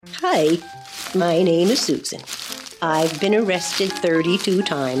Hi, my name is Susan. I've been arrested 32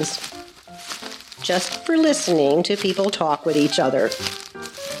 times. Just for listening to people talk with each other.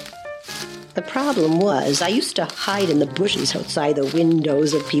 The problem was I used to hide in the bushes outside the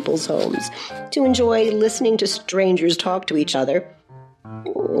windows of people's homes to enjoy listening to strangers talk to each other.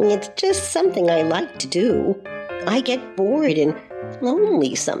 It's just something I like to do. I get bored and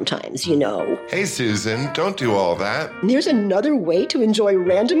lonely sometimes, you know. Hey, Susan, don't do all that. There's another way to enjoy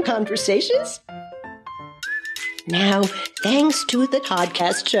random conversations? Now, thanks to the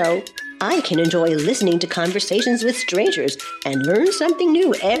Toddcast show, I can enjoy listening to conversations with strangers and learn something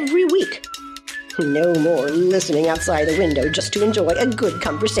new every week. No more listening outside the window just to enjoy a good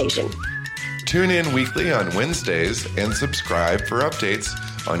conversation. Tune in weekly on Wednesdays and subscribe for updates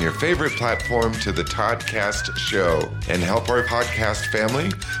on your favorite platform to the Toddcast show and help our podcast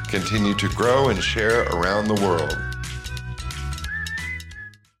family continue to grow and share around the world.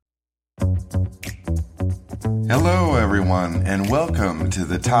 Hello, everyone, and welcome to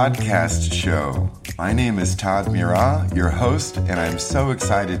the Toddcast show. My name is Todd Murat, your host, and I'm so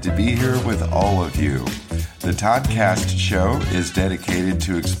excited to be here with all of you. The Toddcast show is dedicated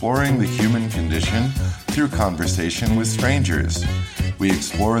to exploring the human condition through conversation with strangers. We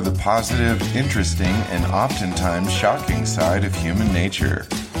explore the positive, interesting, and oftentimes shocking side of human nature.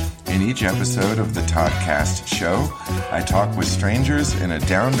 In each episode of the Toddcast show, I talk with strangers in a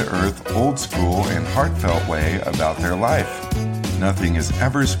down-to-earth, old-school, and heartfelt way about their life. Nothing is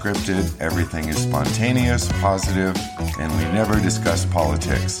ever scripted, everything is spontaneous, positive, and we never discuss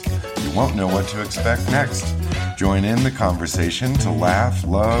politics. You won't know what to expect next. Join in the conversation to laugh,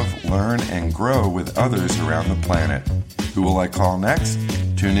 love, learn, and grow with others around the planet. Who will I call next?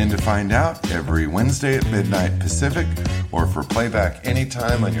 Tune in to find out every Wednesday at midnight Pacific or for playback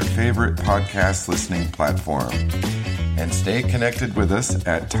anytime on your favorite podcast listening platform. And stay connected with us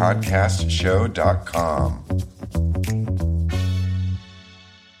at toddcastshow.com.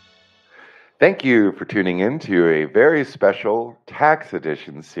 Thank you for tuning in to a very special tax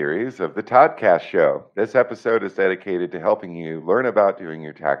edition series of the Toddcast Show. This episode is dedicated to helping you learn about doing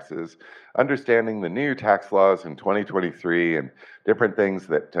your taxes, understanding the new tax laws in 2023, and different things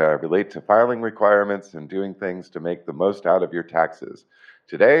that relate to filing requirements and doing things to make the most out of your taxes.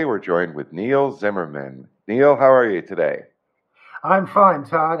 Today, we're joined with Neal Zimmerman. Neal, how are you today? I'm fine,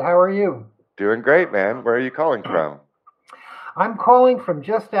 Todd. How are you? Doing great, man. Where are you calling from? I'm calling from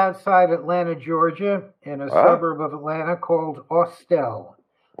just outside Atlanta, Georgia, in a suburb of Atlanta called Austell.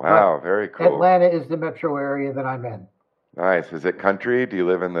 Wow, very cool. Atlanta is the metro area that I'm in. Nice. Is it country? Do you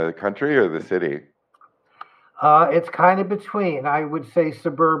live in the country or the city? It's kind of between. I would say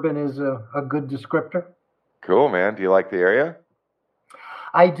suburban is a good descriptor. Cool, man. Do you like the area?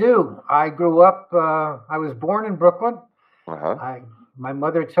 I do. I grew up, I was born in Brooklyn. Uh-huh. My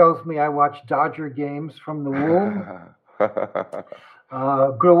mother tells me I watched Dodger games from the womb.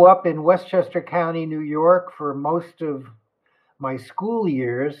 Grew up in Westchester County, New York for most of my school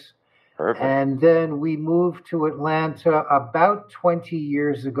years. Perfect. And then we moved to Atlanta about 20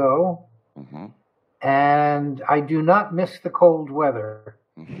 years ago. Mm-hmm. And I do not miss the cold weather.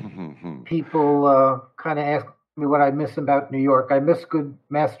 People kind of ask me what I miss about New York. I miss good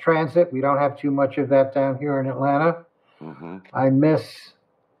mass transit. We don't have too much of that down here in Atlanta. Mm-hmm.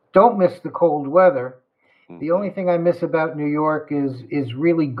 Don't miss the cold weather. Mm-hmm. The only thing I miss about New York is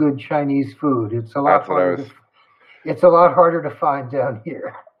really good Chinese food. It's a lot harder to find down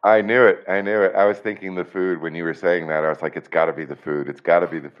here. I knew it. I was thinking the food when you were saying that. I was like, it's got to be the food. It's got to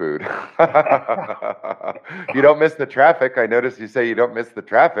be the food. You don't miss the traffic. I noticed you say you don't miss the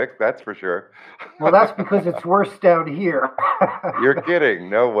traffic. That's for sure. Well, that's because it's worse down here. You're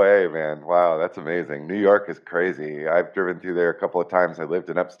kidding. No way, man. Wow, that's amazing. New York is crazy. I've driven through there a couple of times. I lived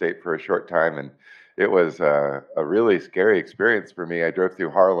in upstate for a short time, and it was a really scary experience for me. I drove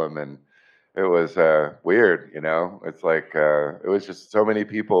through Harlem, and it was weird, you know. It's like it was just so many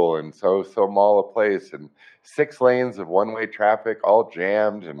people and so small a place, and 6 lanes of one-way traffic, all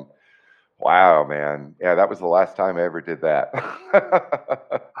jammed, and wow, man. Yeah, that was the last time I ever did that.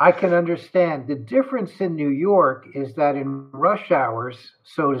 I can understand. The difference in New York is that in rush hours,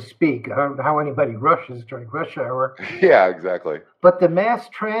 so to speak, I don't know how anybody rushes during rush hour. Yeah, exactly. But the mass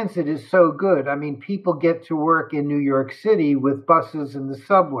transit is so good. I mean, people get to work in New York City with buses and the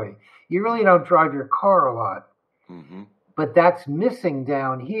subway. You really don't drive your car a lot. Mm-hmm. But that's missing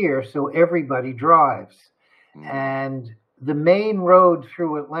down here, so everybody drives. Mm-hmm. And the main road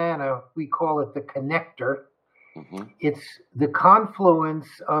through Atlanta, we call it the connector. Mm-hmm. It's the confluence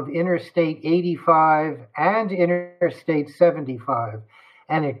of Interstate 85 and Interstate 75.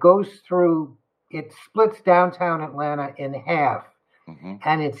 And it splits downtown Atlanta in half.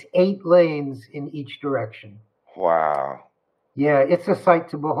 and it's 8 lanes in each direction. Wow. Yeah, it's a sight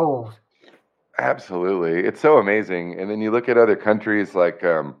to behold. Absolutely. It's so amazing. And then you look at other countries like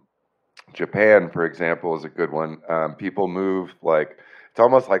Japan, for example, is a good one. People move like it's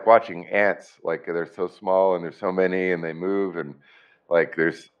almost like watching ants. Like they're so small and there's so many, and they move and like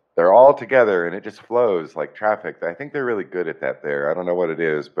they're all together and it just flows like traffic. I think they're really good at that there. I don't know what it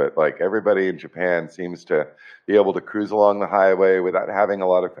is, but like everybody in Japan seems to be able to cruise along the highway without having a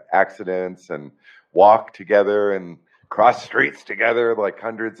lot of accidents and walk together and cross streets together like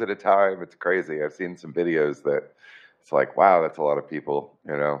hundreds at a time. It's crazy. I've seen some videos that it's like, wow, that's a lot of people.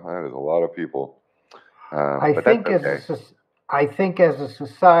 You know, that is a lot of people. I But that's think okay. I think as a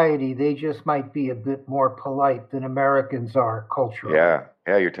society, they just might be a bit more polite than Americans are culturally. Yeah,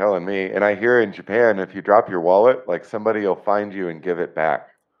 yeah, you're telling me. And I hear in Japan, if you drop your wallet, like somebody will find you and give it back.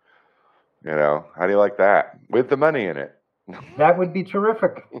 You know, how do you like that? With the money in it. That would be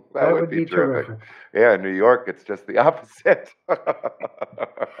terrific. That That would would be be terrific. terrific. Yeah, in New York, it's just the opposite.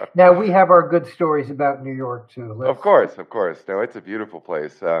 Now we have our good stories about New York too. Of course, of course. No, it's a beautiful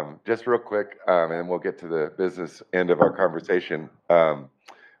place. Just real quick, and we'll get to the business end of our conversation.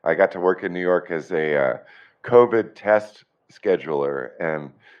 I got to work in New York as a COVID test scheduler,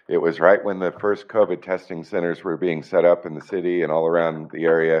 and it was right when the first COVID testing centers were being set up in the city and all around the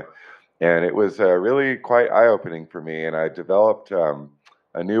area. And it was really quite eye-opening for me, and I developed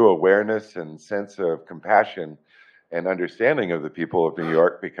a new awareness and sense of compassion and understanding of the people of New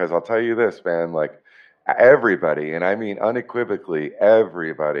York. Because I'll tell you this, man, like everybody, and I mean unequivocally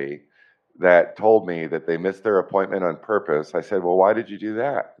everybody, that told me that they missed their appointment on purpose. I said, well, why did you do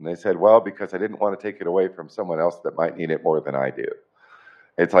that? And they said, well, because I didn't want to take it away from someone else that might need it more than I do.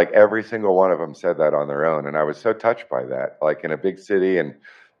 It's like every single one of them said that on their own. And I was so touched by that, like in a big city. And,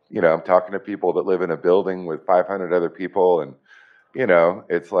 you know, I'm talking to people that live in a building with 500 other people. And, you know,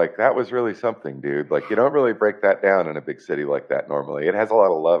 it's like, that was really something, dude. Like, you don't really break that down in a big city like that normally. It has a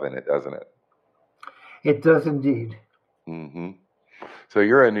lot of love in it, doesn't it? It does indeed. Mm-hmm. So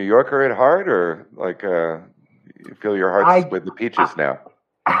you're a New Yorker at heart, or like you feel your heart's with the peaches now?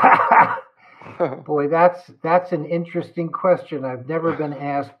 Boy, that's an interesting question. I've never been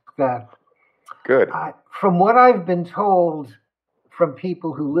asked that. Good. From what I've been told from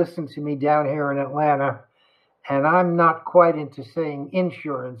people who listen to me down here in Atlanta, and I'm not quite into saying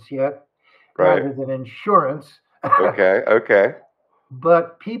insurance yet, right, rather than insurance. Okay.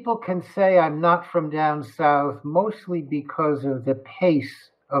 But people can say I'm not from down south mostly because of the pace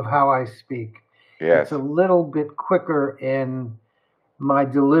of how I speak. Yes. It's a little bit quicker in my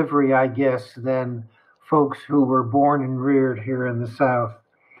delivery, I guess, than folks who were born and reared here in the South.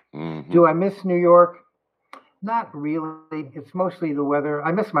 Mm-hmm. Do I miss New York? Not really. It's mostly the weather.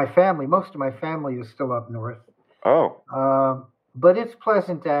 I miss my family. Most of my family is still up north. Oh. But it's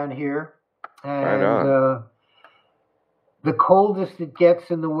pleasant down here. And right on. The coldest it gets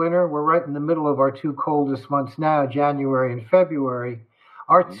in the winter, we're right in the middle of our 2 coldest months now, January and February.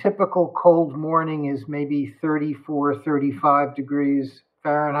 Our typical cold morning is maybe 34, 35 degrees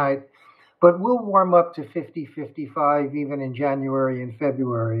Fahrenheit, but we'll warm up to 50, 55 even in January and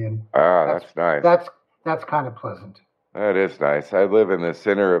February. And that's nice. That's kind of pleasant. That is nice. I live in the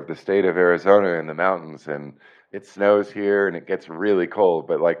center of the state of Arizona in the mountains, and it snows here and it gets really cold.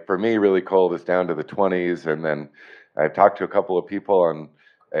 But like for me, really cold is down to the 20s. And then I've talked to a couple of people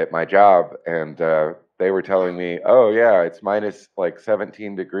at my job, and they were telling me, oh, yeah, it's minus like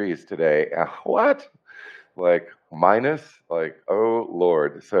 17 degrees today. What? Like minus? Like, oh,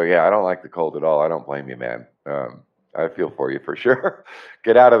 Lord. So, yeah, I don't like the cold at all. I don't blame you, man. I feel for you for sure.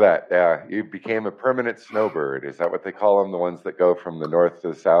 Get out of that. Yeah, you became a permanent snowbird. Is that what they call them, the ones that go from the north to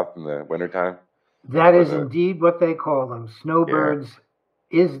the south in the wintertime? That is indeed what they call them. Snowbirds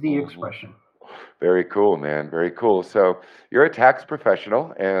is the expression. Very cool, man. Very cool. So you're a tax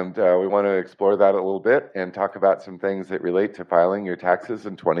professional, and we want to explore that a little bit and talk about some things that relate to filing your taxes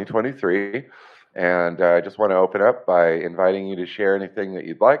in 2023. And I just want to open up by inviting you to share anything that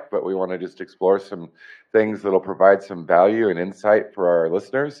you'd like, but we want to just explore some things that'll provide some value and insight for our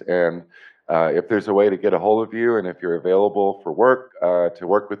listeners. And if there's a way to get a hold of you, and if you're available for work, to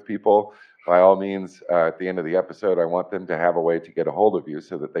work with people, by all means, at the end of the episode, I want them to have a way to get a hold of you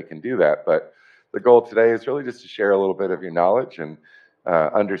so that they can do that. But the goal today is really just to share a little bit of your knowledge and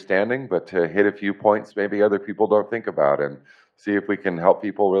understanding, but to hit a few points maybe other people don't think about, and see if we can help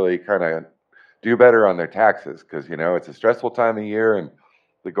people really kind of do better on their taxes, because, you know, it's a stressful time of year, and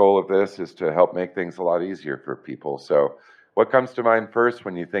the goal of this is to help make things a lot easier for people. So what comes to mind first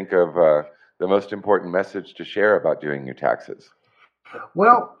when you think of the most important message to share about doing your taxes?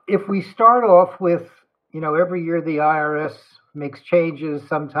 Well, if we start off with, you know, every year the IRS makes changes.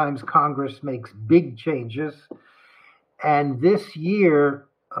 Sometimes Congress makes big changes. And this year,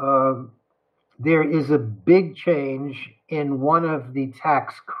 there is a big change in one of the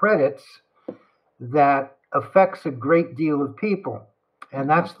tax credits that affects a great deal of people. And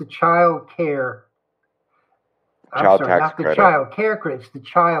that's the child care. Tax credit. Child care credit. It's the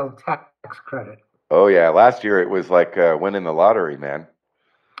child tax credit. Oh, yeah. Last year it was like winning the lottery, man.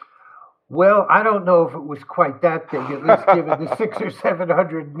 Well, I don't know if it was quite that big, at least given the 600 or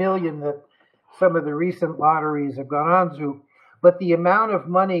 700 million that some of the recent lotteries have gone on to. But the amount of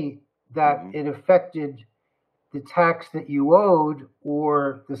money that it affected the tax that you owed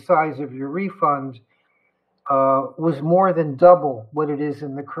or the size of your refund was more than double what it is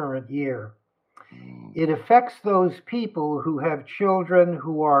in the current year. It affects those people who have children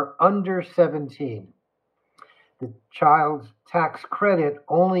who are under 17. The child tax credit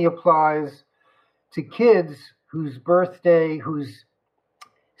only applies to kids whose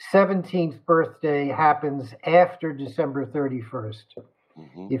 17th birthday happens after December 31st.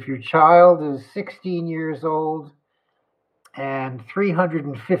 If your child is 16 years old and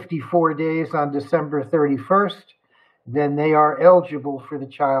 354 days on December 31st, then they are eligible for the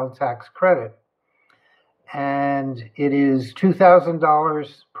child tax credit. And it is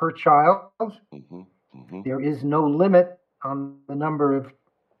 $2,000 per child. There is no limit on the number of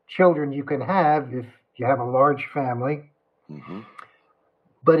children you can have if you have a large family.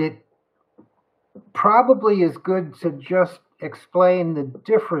 But it probably is good to just explain the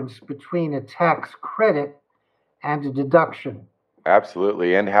difference between a tax credit and a deduction.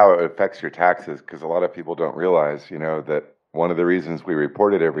 Absolutely, and how it affects your taxes, because a lot of people don't realize, that one of the reasons we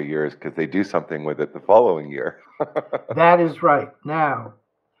report it every year is because they do something with it the following year. That is right. Now,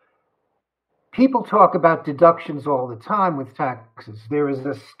 people talk about deductions all the time with taxes. There is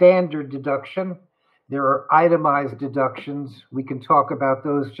a standard deduction. There are itemized deductions. We can talk about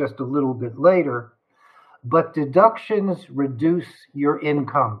those just a little bit later. But deductions reduce your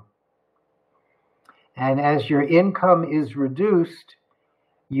income. And as your income is reduced,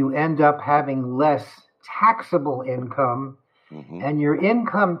 you end up having less taxable income. And your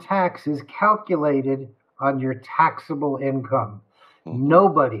income tax is calculated on your taxable income.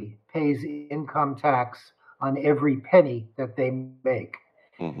 Nobody pays income tax on every penny that they make.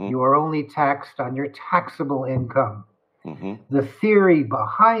 You are only taxed on your taxable income. The theory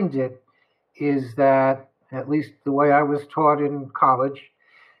behind it is that, at least the way I was taught in college,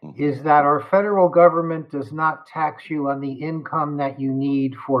 is that our federal government does not tax you on the income that you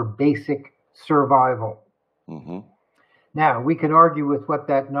need for basic survival. Now, we can argue with what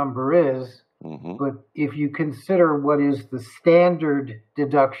that number is, but if you consider what is the standard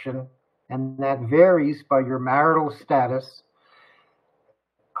deduction, and that varies by your marital status,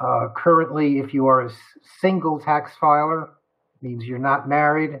 currently, if you are a single tax filer, means you're not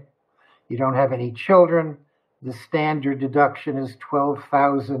married, you don't have any children, the standard deduction is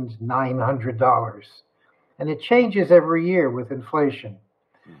 $12,900. And it changes every year with inflation.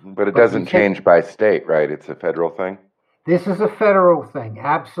 But it doesn't change by state, right? It's a federal thing? This is a federal thing,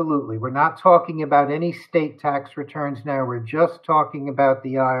 absolutely. We're not talking about any state tax returns now. We're just talking about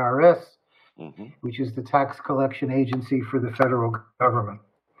the IRS, which is the tax collection agency for the federal government.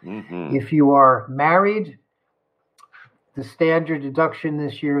 If you are married, the standard deduction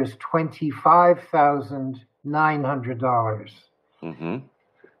this year is $25,900.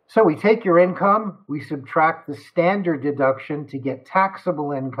 So we take your income, we subtract the standard deduction to get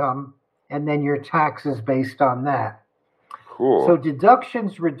taxable income, and then your tax is based on that. Cool. So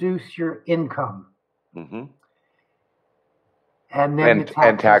deductions reduce your income. And then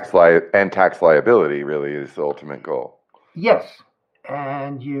tax liability really is the ultimate goal. Yes.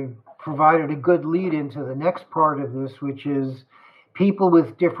 And you provided a good lead into the next part of this, which is people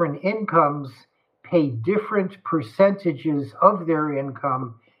with different incomes pay different percentages of their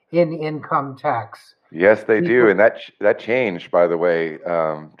income in income tax. Yes, they do. And that changed, by the way,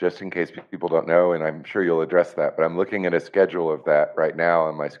 just in case people don't know, and I'm sure you'll address that, but I'm looking at a schedule of that right now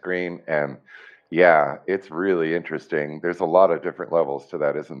on my screen. And yeah, it's really interesting. There's a lot of different levels to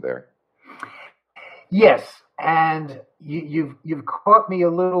that, isn't there? Yes. And you've caught me a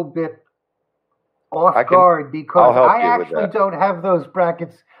little bit off guard because I actually don't have those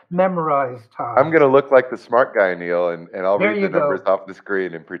brackets memorized, Todd. I'm going to look like the smart guy, Neal, and I'll read the numbers off the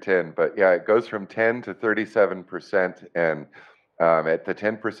screen and pretend. But yeah, it goes from 10 to 37%. And at the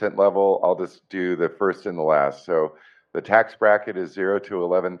 10% level, I'll just do the first and the last. So the tax bracket is $0 to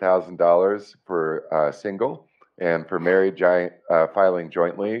 $11,000 for single. And for married filing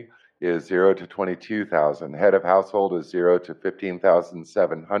jointly is $0 to $22,000. Head of household is $0 to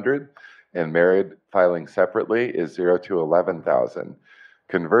 $15,700. and married filing separately is 0 to 11,000.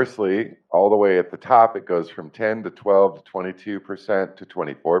 Conversely, all the way at the top, it goes from 10 to 12 to 22% to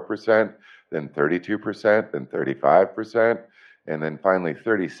 24%, then 32%, then 35%, and then finally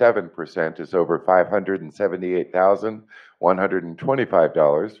 37% is over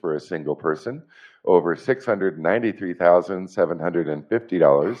 $578,125 for a single person, over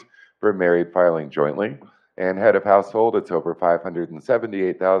 $693,750 for married filing jointly, and head of household, it's over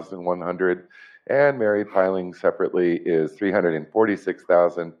 $578,100, and married filing separately is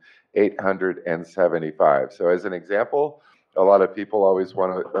 $346,875. So as an example, a lot of people always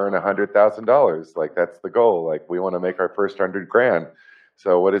want to earn $100,000. Like that's the goal. Like we want to make our first 100 grand.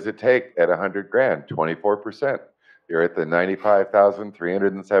 So what does it take at 100 grand? 24%. You're at the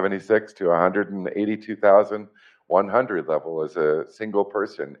 95,376 to 182,100 level as a single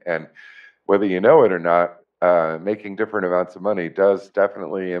person. And whether you know it or not, making different amounts of money does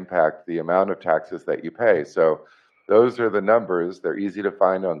definitely impact the amount of taxes that you pay. So those are the numbers. They're easy to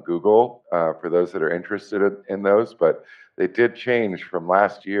find on Google for those that are interested in those, but they did change from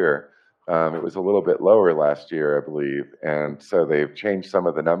last year. It was a little bit lower last year, I believe, and so they've changed some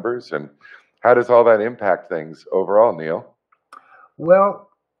of the numbers. And how does all that impact things overall, Neal? Well,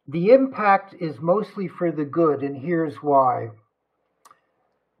 the impact is mostly for the good, and here's why.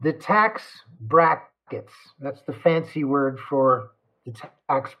 The tax brackets, that's the fancy word for the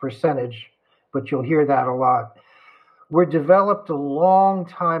tax percentage, but you'll hear that a lot, were developed a long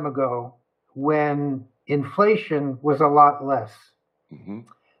time ago when inflation was a lot less. Mm-hmm.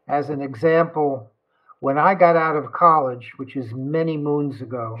 As an example, when I got out of college, which is many moons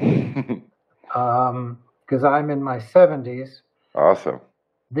ago, because I'm in my 70s. Awesome.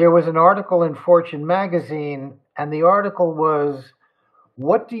 There was an article in Fortune magazine, and the article was,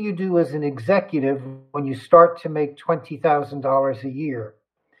 what do you do as an executive when you start to make $20,000 a year?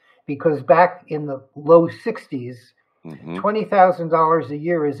 Because back in the low 60s, $20,000 a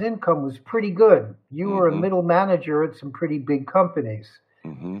year as income was pretty good. You were a middle manager at some pretty big companies.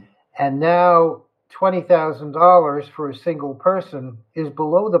 And now $20,000 for a single person is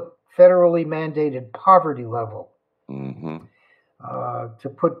below the federally mandated poverty level. To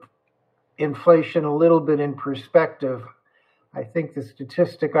put inflation a little bit in perspective, I think the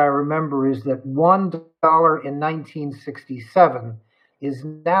statistic I remember is that $1 in 1967 is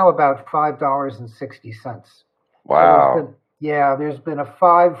now about $5.60. Wow. So there's been a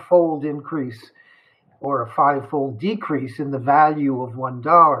five-fold increase or a five-fold decrease in the value of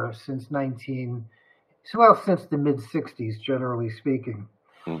 $1 since the mid-60s, generally speaking.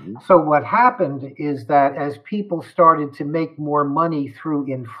 So what happened is that as people started to make more money through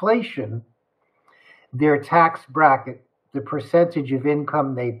inflation, their tax bracket, the percentage of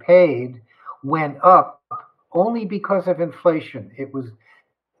income they paid, went up only because of inflation. It was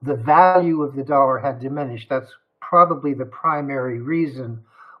the value of the dollar had diminished. That's probably the primary reason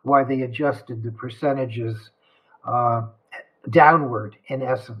why they adjusted the percentages downward, in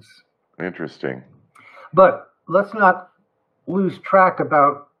essence. Interesting. But let's not lose track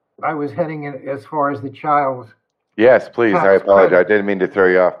about, I was heading in as far as the child. Yes, please. I apologize. I didn't mean to throw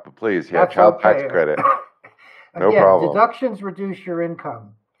you off, but please, child tax credit. No problem. Deductions reduce your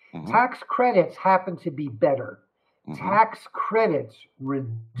income. Tax credits happen to be better. Tax credits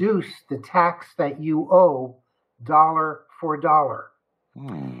reduce the tax that you owe dollar for dollar.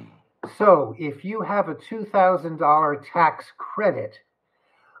 So if you have a $2,000 tax credit,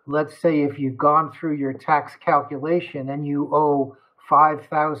 let's say if you've gone through your tax calculation and you owe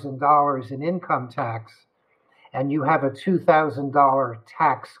 $5,000 in income tax and you have a $2,000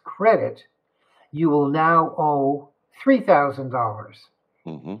 tax credit, you will now owe $3,000.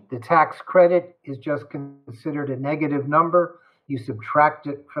 The tax credit is just considered a negative number. You subtract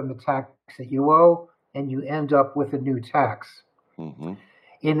it from the tax that you owe, and you end up with a new tax.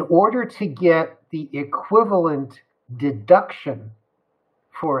 In order to get the equivalent deduction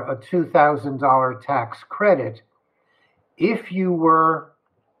for a $2,000 tax credit, if you were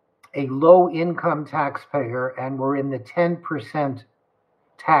a low-income taxpayer and were in the 10%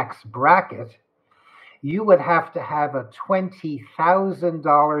 tax bracket, you would have to have a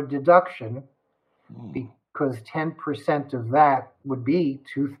 $20,000 deduction because 10% of that would be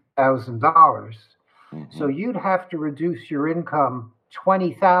 $2,000. So you'd have to reduce your income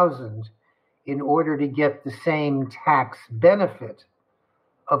 $20,000 in order to get the same tax benefit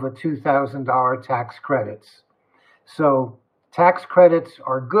of a $2,000 tax credits. So tax credits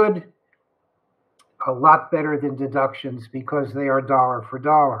are good, a lot better than deductions because they are dollar for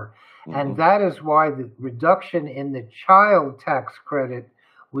dollar. And that is why the reduction in the child tax credit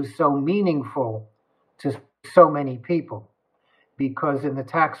was so meaningful to so many people. Because in the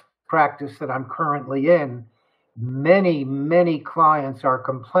tax practice that I'm currently in, many clients are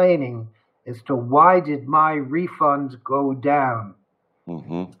complaining as to why did my refunds go down?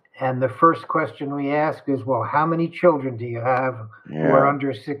 Mm-hmm. And the first question we ask is, well, how many children do you have who are Yeah.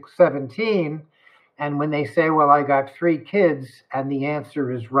 under 17? And when they say, well, I got 3 kids, and the answer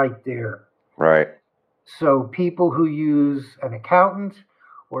is right there. Right. So people who use an accountant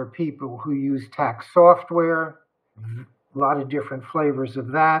or people who use tax software, a lot of different flavors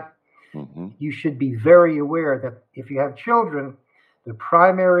of that, Mm-hmm. you should be very aware that if you have children, the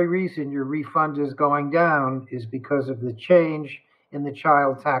primary reason your refund is going down is because of the change in the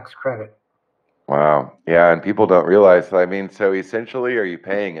child tax credit. Wow. Yeah, and people don't realize. I mean, so essentially, are you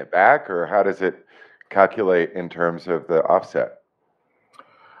paying it back, or how does it calculate in terms of the offset?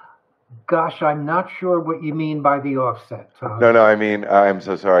 Gosh, I'm not sure what you mean by the offset, Tom. No, I mean, I'm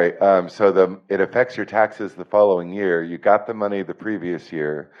so sorry. So it affects your taxes the following year. You got the money the previous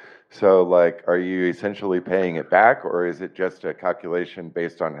year. So, like, are you essentially paying it back, or is it just a calculation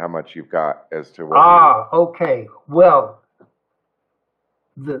based on how much you've got as to what Okay. Well,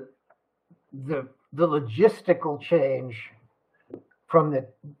 the logistical change from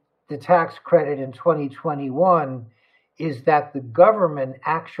the tax credit in 2021 is that the government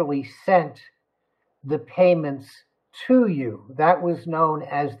actually sent the payments to you. That was known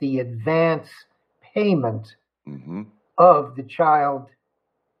as the advance payment Mm-hmm. of the child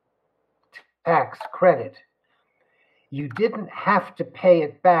tax credit. You didn't have to pay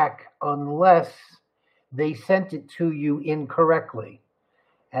it back unless they sent it to you incorrectly.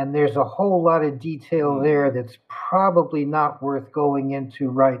 And there's a whole lot of detail there that's probably not worth going into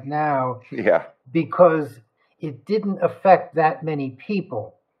right now. Yeah. Because it didn't affect that many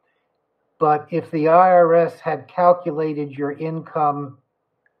people. But if the IRS had calculated your income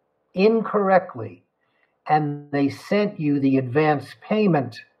incorrectly and they sent you the advance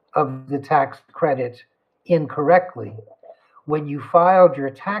payment of the tax credit incorrectly, when you filed your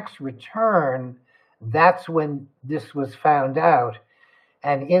tax return, that's when this was found out.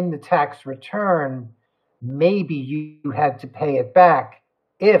 And in the tax return, maybe you had to pay it back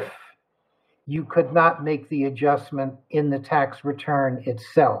if you could not make the adjustment in the tax return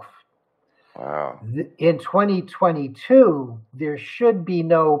itself. Wow. In 2022, there should be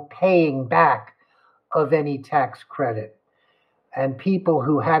no paying back of any tax credit. And people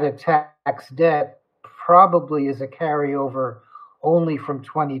who had a tax debt probably is a carryover only from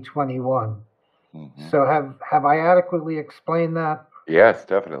 2021. Mm-hmm. So have I adequately explained that? Yes,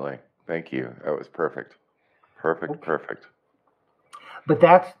 definitely. Thank you. That was perfect. Perfect. But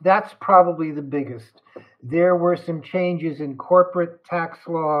that's probably the biggest. There were some changes in corporate tax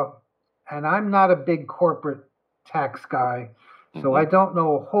law, and I'm not a big corporate tax guy, so I don't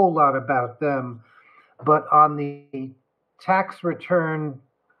know a whole lot about them. But on the tax return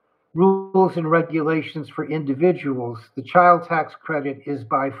rules and regulations for individuals, the child tax credit is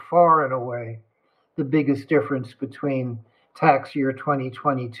by far and away the biggest difference between tax year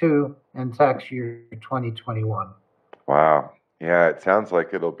 2022 and tax year 2021. Wow. Yeah, it sounds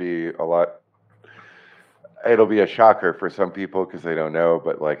like it'll be a shocker for some people because they don't know,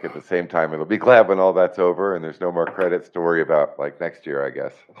 but like at the same time, it'll be glad when all that's over and there's no more credits to worry about like next year, I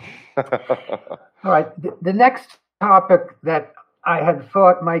guess. All right. The next topic that I had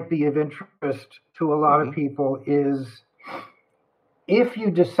thought might be of interest to a lot of people is if you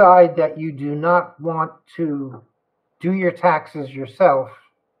decide that you do not want to do your taxes yourself,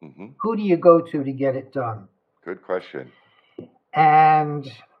 who do you go to get it done? Good question.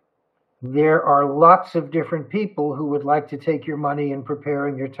 And there are lots of different people who would like to take your money in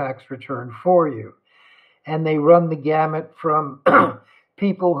preparing your tax return for you. And they run the gamut from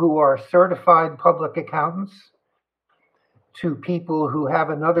people who are certified public accountants to people who have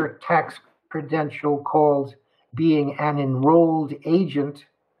another tax credential called being an enrolled agent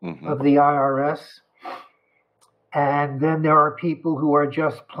of the IRS. And then there are people who are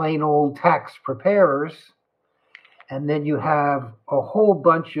just plain old tax preparers. And then you have a whole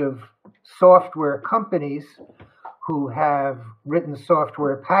bunch of software companies who have written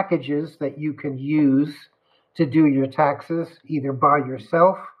software packages that you can use to do your taxes, either by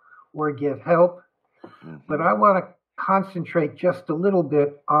yourself or get help. But I want to concentrate just a little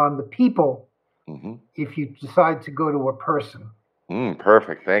bit on the people if you decide to go to a person.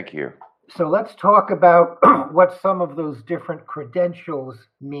 Perfect. Thank you. So let's talk about what some of those different credentials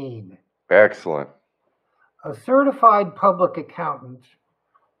mean. Excellent. A certified public accountant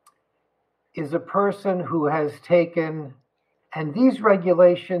is a person who has taken, and these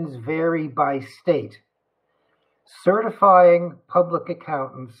regulations vary by state. Certifying public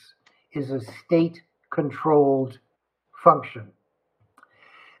accountants is a state-controlled function.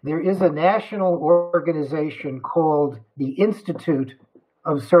 There is a national organization called the Institute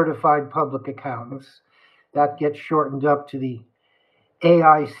of Certified Public Accountants. That gets shortened up to the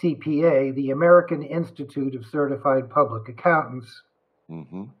AICPA, the American Institute of Certified Public Accountants.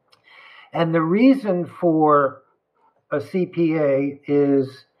 Mm-hmm. And the reason for a CPA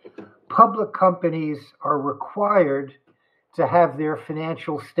is public companies are required to have their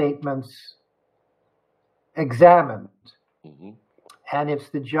financial statements examined. Mm-hmm. And it's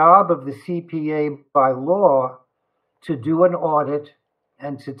the job of the CPA by law to do an audit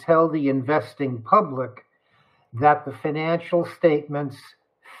and to tell the investing public that the financial statements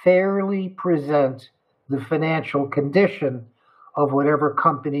fairly present the financial condition of whatever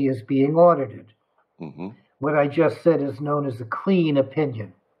company is being audited. Mm-hmm. What I just said is known as a clean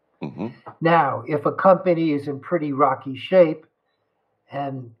opinion. Mm-hmm. Now, if a company is in pretty rocky shape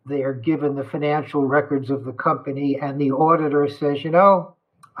and they are given the financial records of the company and the auditor says,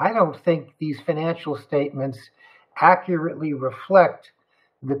 I don't think these financial statements accurately reflect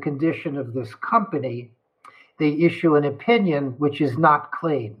the condition of this company, they issue an opinion which is not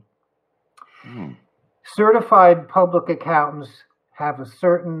clean. Mm. Certified public accountants have a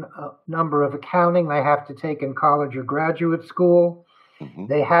certain number of accounting they have to take in college or graduate school. Mm-hmm.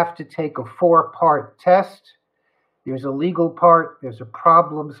 They have to take a 4-part test. There's a legal part, there's a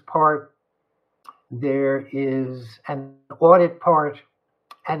problems part, there is an audit part,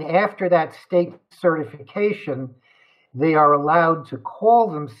 and after that state certification, they are allowed to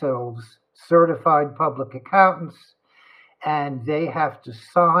call themselves certified public accountants, and they have to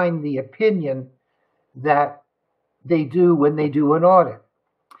sign the opinion that they do when they do an audit.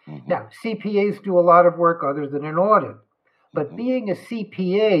 Mm-hmm. Now, CPAs do a lot of work other than an audit, but Mm-hmm. being a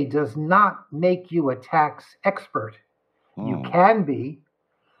CPA does not make you a tax expert. You can be,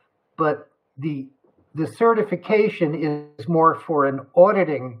 but the certification is more for an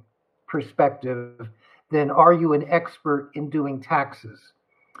auditing perspective than are you an expert in doing taxes.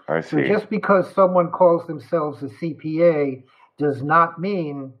 I So see. just because someone calls themselves a CPA does not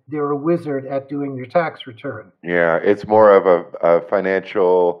mean they're a wizard at doing their tax return. Yeah, it's more of a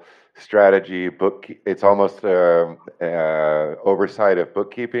financial strategy book. It's almost oversight of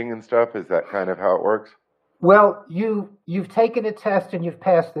bookkeeping and stuff. Is that kind of how it works? Well, you've taken a test and you've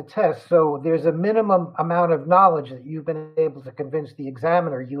passed the test, so there's a minimum amount of knowledge that you've been able to convince the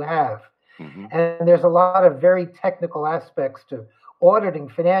examiner you have. Mm-hmm. And there's a lot of very technical aspects to auditing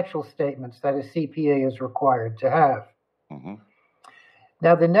financial statements that a CPA is required to have. Mm-hmm.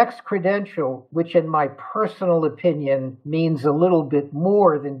 Now, the next credential, which in my personal opinion means a little bit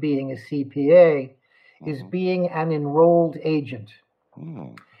more than being a CPA, is being an enrolled agent.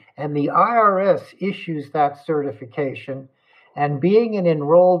 Mm. And the IRS issues that certification. And being an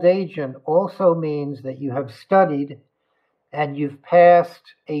enrolled agent also means that you have studied and you've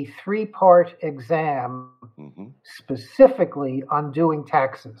passed a 3-part exam Mm-hmm. specifically on doing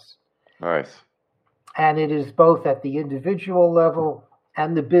taxes. Nice. And it is both at the individual level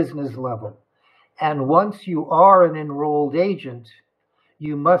and the business level. And once you are an enrolled agent,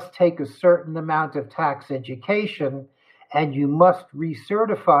 you must take a certain amount of tax education and you must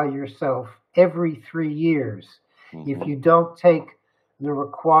recertify yourself every 3 years. Mm-hmm. If you don't take the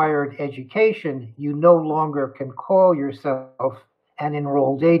required education, you no longer can call yourself an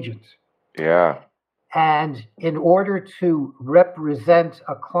enrolled agent. Yeah. And in order to represent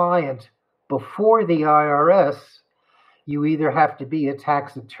a client before the IRS, you either have to be a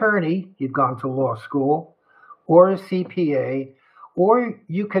tax attorney, you've gone to law school, or a CPA, or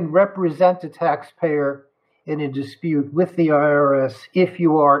you can represent a taxpayer in a dispute with the IRS if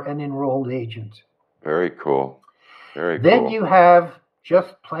you are an enrolled agent. Very cool. Very cool. Then you have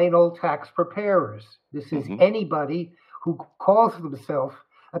just plain old tax preparers. This is Mm-hmm. anybody who calls themselves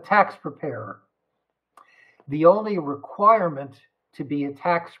a tax preparer. The only requirement to be a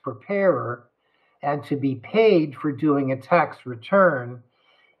tax preparer and to be paid for doing a tax return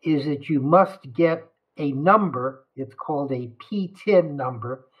is that you must get a number. It's called a PTIN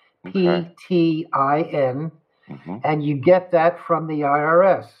number, Okay. PTIN, Mm-hmm. and you get that from the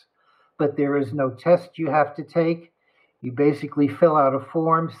IRS. But there is no test you have to take. You basically fill out a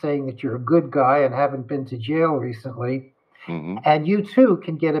form saying that you're a good guy and haven't been to jail recently, Mm-hmm. and you too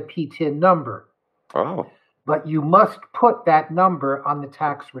can get a PTIN number. Oh, But you must put that number on the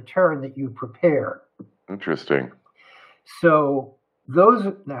tax return that you prepare. interesting. So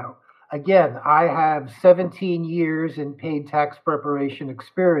now, again, I have 17 years in paid tax preparation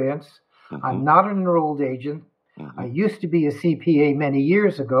experience. Mm-hmm. I'm not an enrolled agent. Mm-hmm. I used to be a CPA many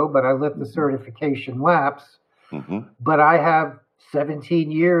years ago, but I let the certification lapse. Mm-hmm. But I have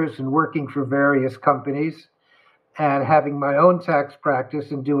 17 years in working for various companies. and having my own tax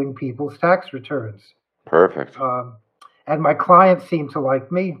practice and doing people's tax returns. Perfect. And my clients seem to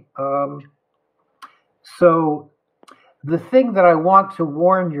like me. So the thing that I want to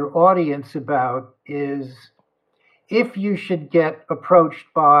warn your audience about is if you should get approached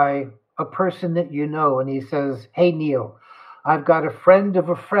by a person that you know and he says, "Hey, Neal, I've got a friend of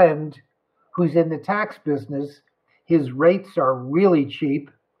a friend who's in the tax business. His rates are really cheap.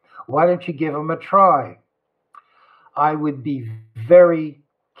 Why don't you give him a try?" I would be very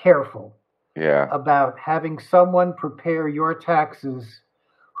careful about having someone prepare your taxes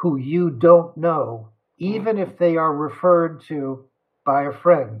who you don't know, even if they are referred to by a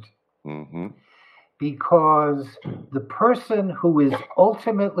friend. Mm-hmm. Because the person who is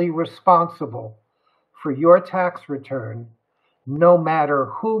ultimately responsible for your tax return, no matter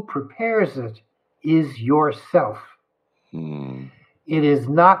who prepares it, is yourself. It is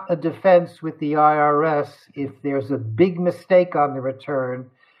not a defense with the IRS if there's a big mistake on the return.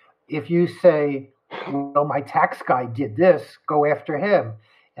 If you say, "Well, my tax guy did this, go after him."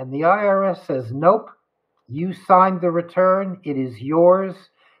 And the IRS says, "Nope, you signed the return. It is yours.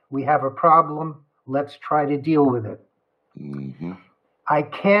 We have a problem. Let's try to deal with it." Mm-hmm. I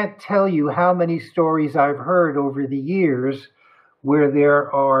can't tell you how many stories I've heard over the years where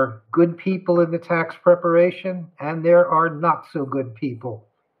there are good people in the tax preparation and there are not so good people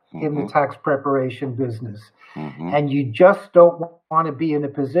in the tax preparation business. And you just don't want to be in a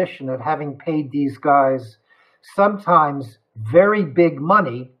position of having paid these guys sometimes very big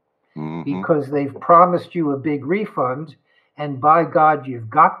money because they've promised you a big refund, and by God, you've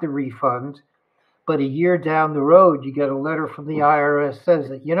got the refund. But a year down the road, you get a letter from the IRS says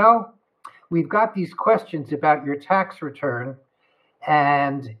that, we've got these questions about your tax return.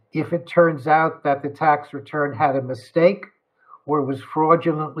 And if it turns out that the tax return had a mistake or was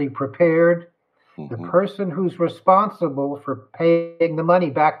fraudulently prepared, the person who's responsible for paying the money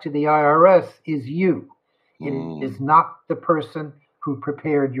back to the IRS is you. It is not the person who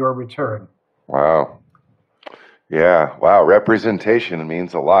prepared your return. Wow. Yeah. Wow. Representation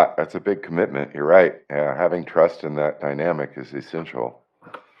means a lot. That's a big commitment. You're right. Yeah. Having trust in that dynamic is essential.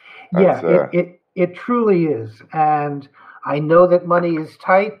 It truly is. And I know that money is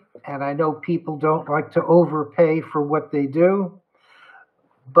tight, and I know people don't like to overpay for what they do.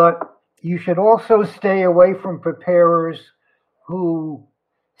 But you should also stay away from preparers who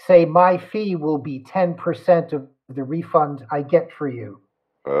say, "My fee will be 10% of the refund I get for you."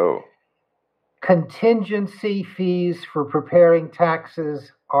 Oh. Contingency fees for preparing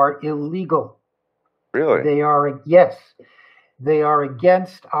taxes are illegal. Really? They are, yes, they are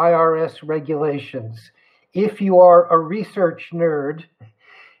against IRS regulations. If you are a research nerd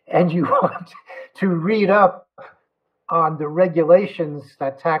and you want to read up on the regulations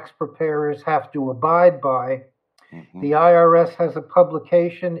that tax preparers have to abide by, the IRS has a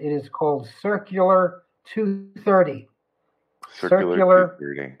publication. It is called Circular 230. Circular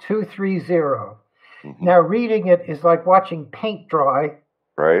 230. Now, reading it is like watching paint dry.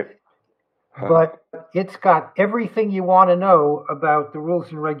 Right. But it's got everything you want to know about the rules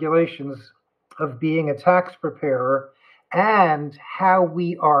and regulations of being a tax preparer and how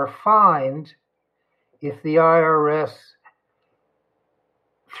we are fined if the IRS,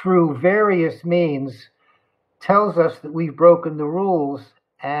 through various means, tells us that we've broken the rules,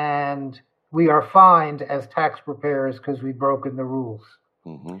 and we are fined as tax preparers because we've broken the rules.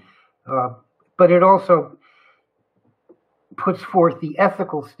 But it also puts forth the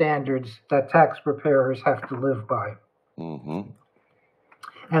ethical standards that tax preparers have to live by. And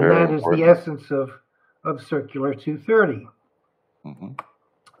Very that is important. the essence of Circular 230.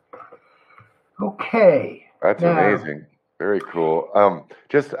 Okay. That's now, amazing. Very cool.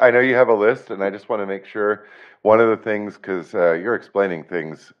 I know you have a list, and I just want to make sure one of the things, because you're explaining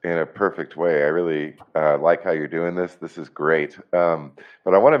things in a perfect way. I really like how you're doing this. This is great. But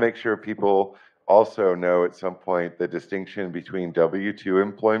I want to make sure people also know at some point the distinction between W-2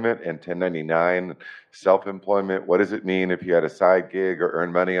 employment and 1099 self-employment. What does it mean if you had a side gig or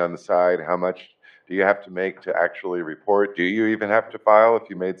earn money on the side? How much do you have to make to actually report? Do you even have to file if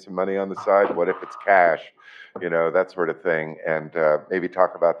you made some money on the side? What if it's cash? That sort of thing. And maybe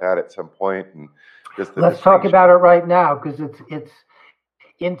talk about that at some point. And just let's talk about it right now, because it's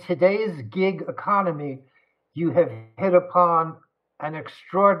in today's gig economy, you have hit upon an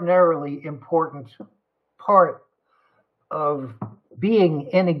extraordinarily important part of being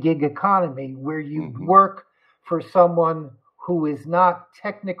in a gig economy where you work for someone who is not,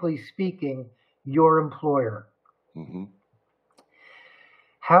 technically speaking, your employer.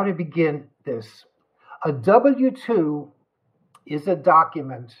 How to begin this? A W-2 is a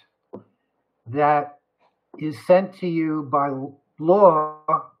document that is sent to you by law.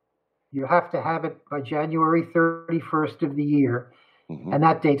 You have to have it by January 31st of the year, and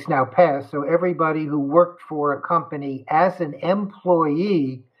that date's now passed. So everybody who worked for a company as an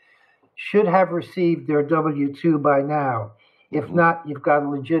employee should have received their W-2 by now. If not, you've got a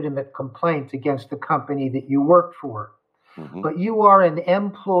legitimate complaint against the company that you worked for. But you are an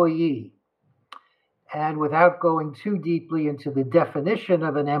employee. And without going too deeply into the definition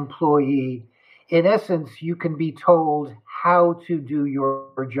of an employee, in essence, you can be told how to do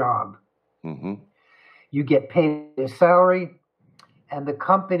your job. You get paid a salary, and the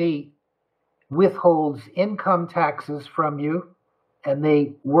company withholds income taxes from you, and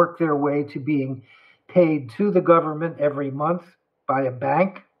they work their way to being paid to the government every month by a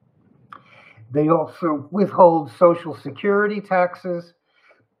bank. They also withhold Social Security taxes.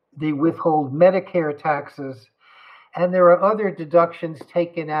 They withhold Medicare taxes. And there are other deductions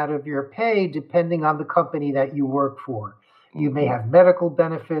taken out of your pay depending on the company that you work for. You may have medical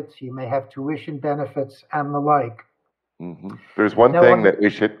benefits, you may have tuition benefits, and the like. There's one thing that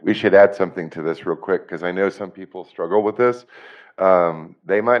we should add something to this real quick, because I know some people struggle with this.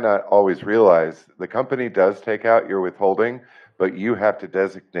 They might not always realize the company does take out your withholding, but you have to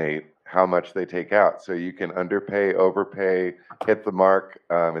designate how much they take out. So you can underpay, overpay, hit the mark.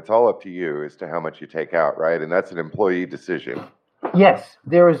 It's all up to you as to how much you take out, right? And that's an employee decision. Yes,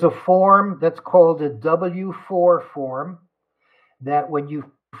 there is a form that's called a W-4 form that when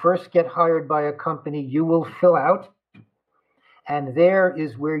you first get hired by a company, you will fill out. And there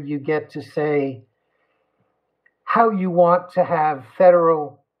is where you get to say how you want to have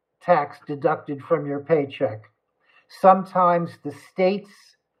federal tax deducted from your paycheck. Sometimes the states,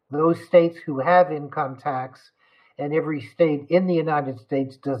 those states who have income tax, and every state in the United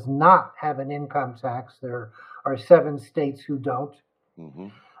States does not have an income tax. There are 7 states who don't.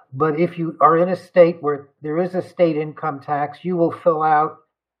 But if you are in a state where there is a state income tax, you will fill out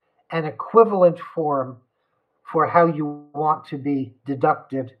an equivalent form for how you want to be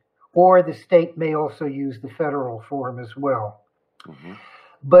deducted, or the state may also use the federal form as well.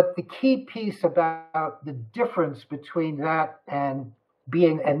 But the key piece about the difference between that and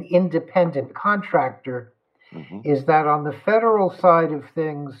being an independent contractor is that on the federal side of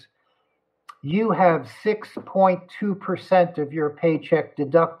things, you have 6.2% of your paycheck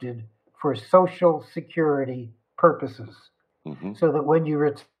deducted for Social Security purposes. So that when you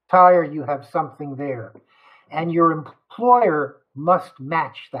retire, you have something there. And your employer must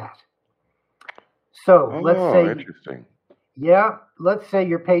match that. So let's say, interesting. Yeah, let's say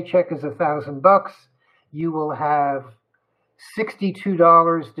your paycheck is $1,000. You will have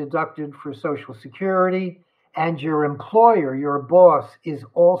 $62 deducted for Social Security, and your employer, your boss, is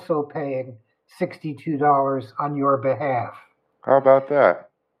also paying $62 on your behalf. How about that?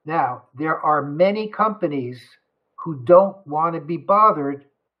 Now, there are many companies who don't want to be bothered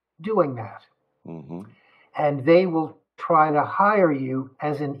doing that. And they will try to hire you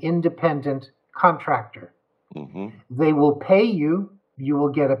as an independent contractor. They will pay you. You will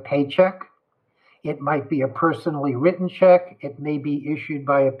get a paycheck. It might be a personally written check. It may be issued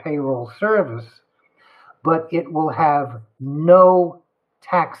by a payroll service, but it will have no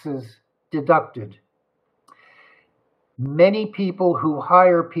taxes deducted. Many people who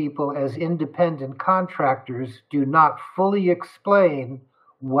hire people as independent contractors do not fully explain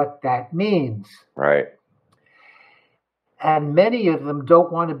what that means. Right. And many of them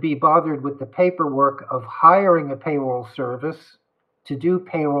don't want to be bothered with the paperwork of hiring a payroll service to do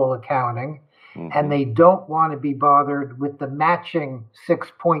payroll accounting. And they don't want to be bothered with the matching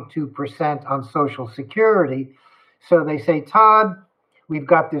 6.2% on Social Security. So they say, Todd, we've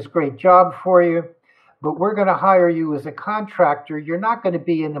got this great job for you, but we're going to hire you as a contractor. You're not going to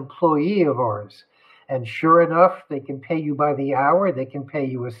be an employee of ours. And sure enough, they can pay you by the hour. They can pay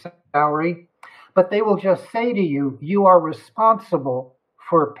you a salary. But they will just say to you, you are responsible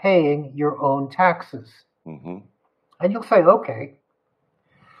for paying your own taxes. And you'll say, okay.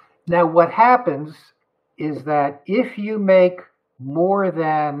 Now, what happens is that if you make more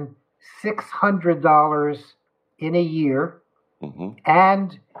than $600 in a year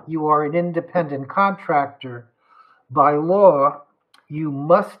and you are an independent contractor, by law, you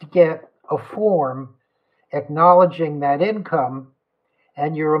must get a form acknowledging that income,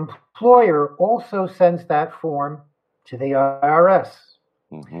 and your employer also sends that form to the IRS.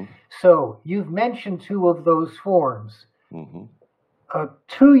 So you've mentioned 2 of those forms.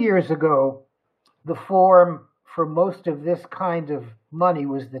 2 years ago, the form for most of this kind of money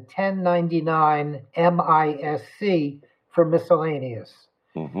was the 1099 MISC for miscellaneous.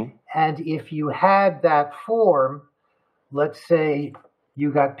 And if you had that form, let's say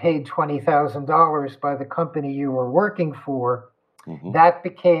you got paid $20,000 by the company you were working for, Mm-hmm. that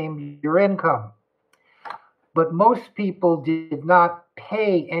became your income. But most people did not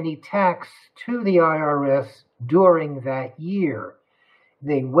pay any tax to the IRS during that year.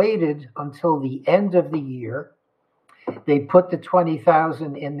 They waited until the end of the year. They put the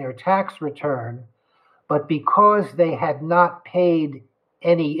 $20,000 in their tax return, but because they had not paid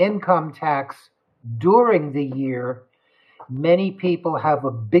any income tax during the year, many people have a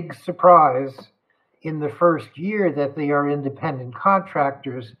big surprise in the first year that they are independent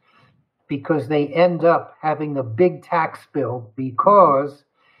contractors, because they end up having a big tax bill because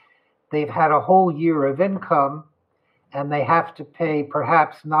they've had a whole year of income and they have to pay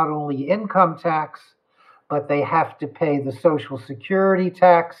perhaps not only income tax, but they have to pay the Social Security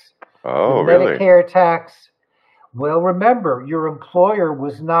tax, Oh, the really? Medicare tax. Well, remember, your employer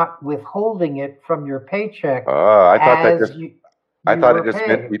was not withholding it from your paycheck Oh, I thought that as just, you I thought it were just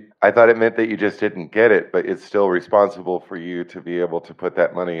meant, paid. I thought it meant that you just didn't get it, but it's still responsible for you to be able to put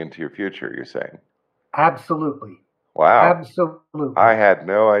that money into your future, you're saying. Absolutely. Wow. Absolutely. I had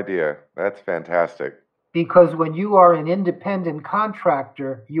no idea. That's fantastic. Because when you are an independent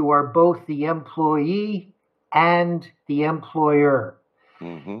contractor, you are both the employee and the employer.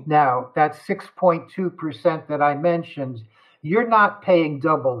 Mm-hmm. Now, that 6.2% that I mentioned, you're not paying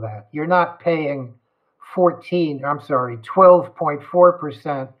double that. You're not paying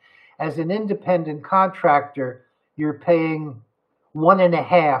 12.4%. As an independent contractor, you're paying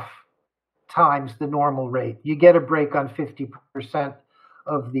 1.5 times the normal rate. You get a break on 50%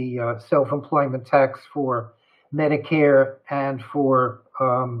 of the self-employment tax for Medicare and for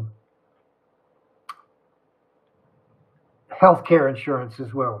healthcare insurance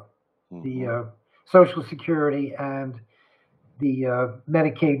as well. Mm-hmm. The Social Security and the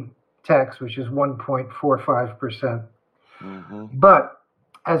Medicaid tax, which is 1.45%. Mm-hmm. But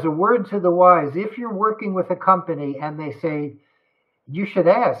as a word to the wise, if you're working with a company and they say, you should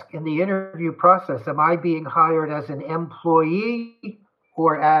ask in the interview process, am I being hired as an employee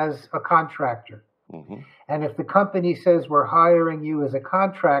or as a contractor? Mm-hmm. And if the company says we're hiring you as a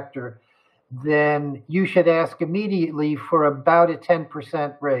contractor, then you should ask immediately for about a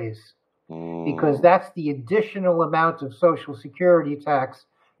 10% raise, because that's the additional amount of Social Security tax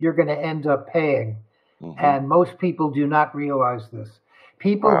you're going to end up paying. Mm-hmm. And most people do not realize this.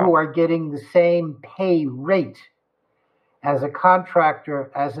 People Wow. who are getting the same pay rate as a contractor,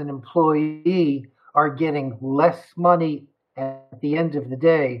 as an employee, are getting less money at the end of the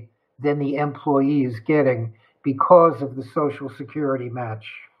day than the employee is getting because of the Social Security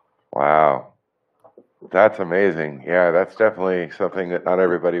match. Wow. That's amazing. Yeah, that's definitely something that not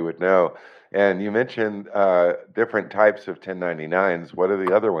everybody would know. And you mentioned different types of 1099s. What do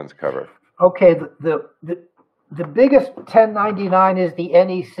the other ones cover? Okay, the biggest 1099 is the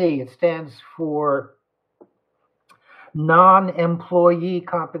NEC. It stands for non-employee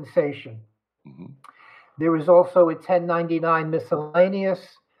compensation. Mm-hmm. There is also a 1099 miscellaneous,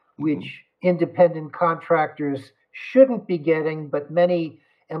 which independent contractors shouldn't be getting, but many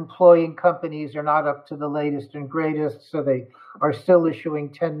employing companies are not up to the latest and greatest, so they are still issuing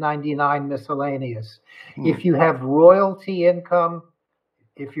 1099 miscellaneous. If you have royalty income,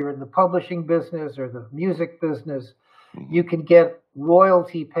 if you're in the publishing business or the music business, you can get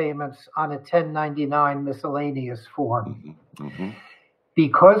royalty payments on a 1099 miscellaneous form. Mm-hmm.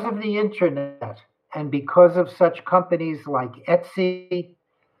 Because of the internet and because of such companies like Etsy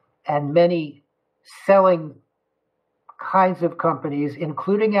and many selling kinds of companies,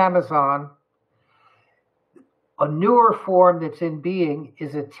 including Amazon, a newer form that's in being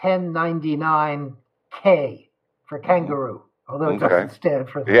is a 1099K for kangaroo, although it doesn't stand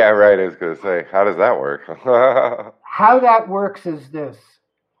for that. Yeah, right. I was going to say, how does that work? How that works is this.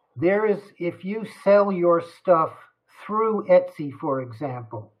 If you sell your stuff through Etsy, for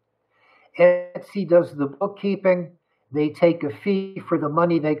example, Etsy does the bookkeeping. They take a fee for the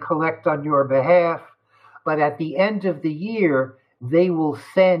money they collect on your behalf. But at the end of the year, they will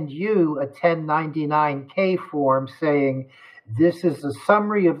send you a 1099K form saying, this is a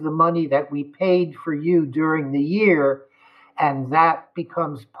summary of the money that we paid for you during the year, and that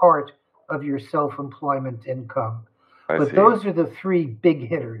becomes part of your self-employment income. But those are the three big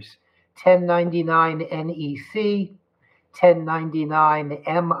hitters: 1099 NEC, 1099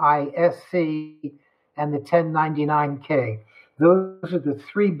 MISC, and the 1099K. Those are the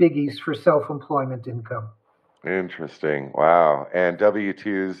three biggies for self-employment income. Interesting. Wow. And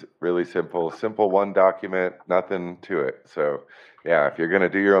W-2's really simple, simple one document, nothing to it. So, yeah, if you're going to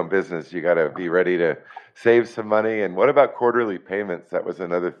do your own business, you got to be ready to save some money. And what about quarterly payments? That was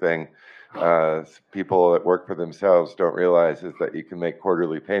another thing people that work for themselves don't realize is that you can make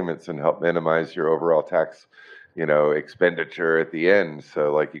quarterly payments and help minimize your overall tax, expenditure at the end.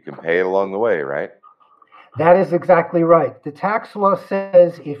 So, like, you can pay it along the way, right? That is exactly right. The tax law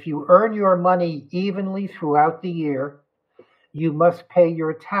says if you earn your money evenly throughout the year, you must pay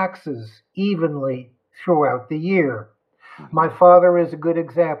your taxes evenly throughout the year. Mm-hmm. My father is a good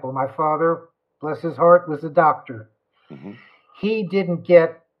example. My father, bless his heart, was a doctor. Mm-hmm.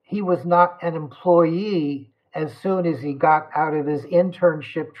 He was not an employee as soon as he got out of his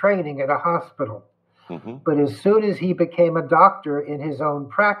internship training at a hospital. Mm-hmm. But as soon as he became a doctor in his own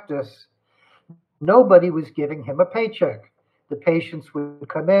practice, nobody was giving him a paycheck. The patients would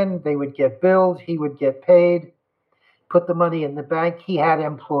come in, they would get billed, he would get paid, put the money in the bank. He had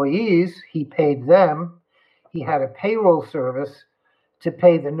employees, he paid them. He had a payroll service to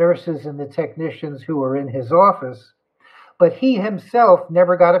pay the nurses and the technicians who were in his office. But he himself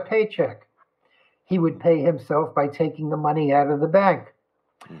never got a paycheck. He would pay himself by taking the money out of the bank.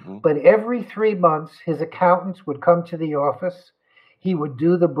 Mm-hmm. But every 3 months, his accountants would come to the office. He would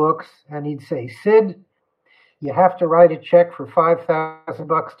do the books and he'd say, Sid, you have to write a check for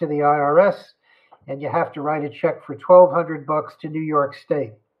 $5,000 to the IRS, and you have to write a check for $1,200 to New York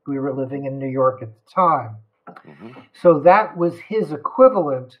State. We were living in New York at the time. Mm-hmm. So that was his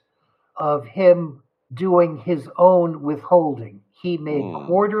equivalent of him doing his own withholding. He made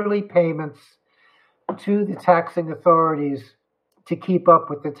quarterly payments to the taxing authorities to keep up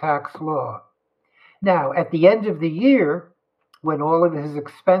with the tax law. Now, at the end of the year, when all of his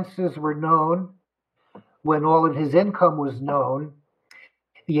expenses were known, when all of his income was known,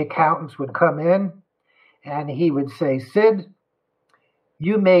 the accountants would come in and he would say, Sid,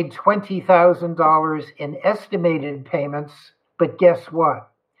 you made $20,000 in estimated payments, but guess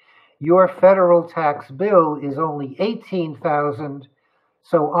what? Your federal tax bill is only $18,000,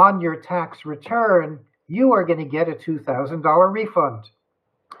 so on your tax return, you are going to get a $2,000 refund.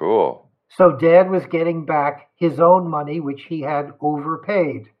 Cool. So Dad was getting back his own money, which he had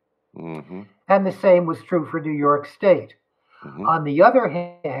overpaid. Mm-hmm. And the same was true for New York State. Mm-hmm. On the other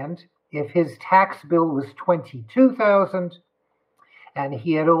hand, if his tax bill was $22,000 and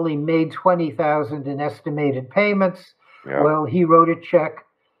he had only made $20,000 in estimated payments, well, he wrote a check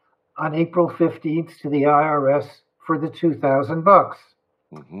on April 15th to the IRS for the $2,000.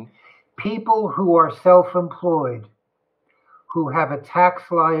 Mm-hmm. People who are self-employed, who have a tax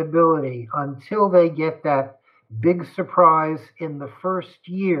liability until they get that big surprise in the first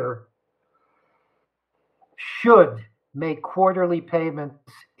year, should make quarterly payments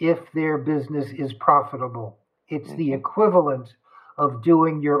if their business is profitable. It's the equivalent of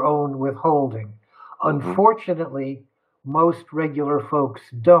doing your own withholding. Unfortunately, most regular folks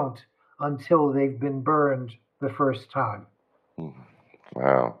don't until they've been burned the first time.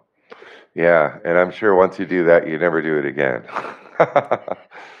 Wow. Yeah, and I'm sure once you do that, you never do it again.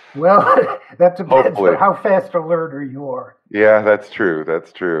 Well, that depends Hopefully. on how fast a learner you are. Yeah, that's true.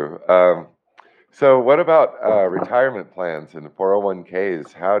 That's true. So what about retirement plans and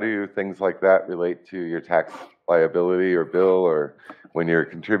 401ks? How do things like that relate to your tax liability or bill? Or when you're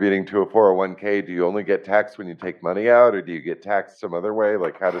contributing to a 401k, do you only get taxed when you take money out, or do you get taxed some other way?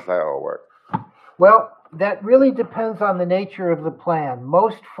 Like, how does that all work? Well, that really depends on the nature of the plan.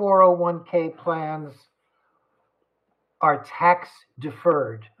 Most 401k plans are tax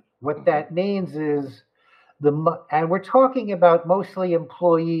deferred. What that means is and we're talking about mostly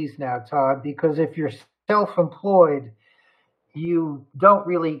employees now, Todd, because if you're self-employed, you don't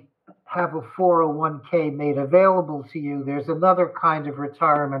really have a 401k made available to you. There's another kind of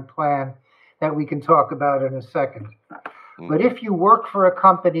retirement plan that we can talk about in a second. But if you work for a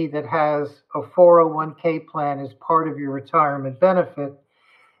company that has a 401k plan as part of your retirement benefit,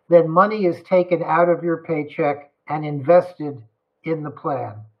 then money is taken out of your paycheck and invested in the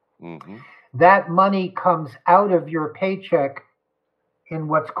plan. Mm-hmm. That money comes out of your paycheck in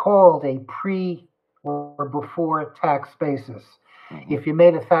what's called a pre or before tax basis. Mm-hmm. If you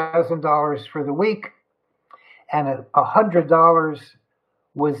made $1,000 for the week and $100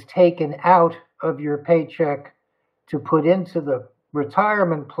 was taken out of your paycheck to put into the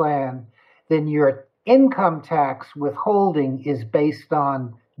retirement plan, then your income tax withholding is based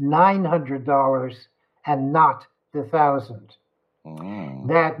on $900 and not the $1,000.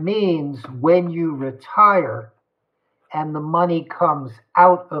 That means when you retire and the money comes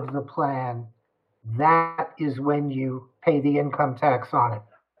out of the plan, that is when you pay the income tax on it.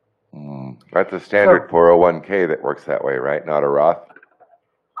 That's a standard So, 401k that works that way, right? Not a Roth.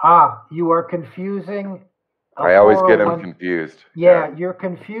 you are confusing a I always get them 401. confused. Yeah, you're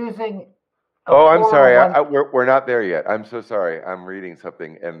confusing a Oh, I'm sorry. 401. We're not there yet. I'm so sorry. I'm reading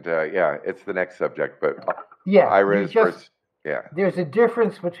something, and yeah, it's the next subject. But Yeah, IRAs versus there's a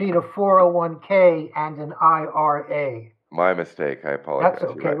difference between a 401k and an IRA. My mistake. I apologize.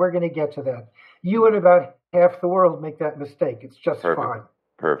 That's okay. Right. We're going to get to that. You and about half the world make that mistake. It's just fine.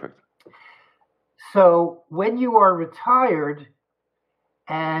 Perfect. So when you are retired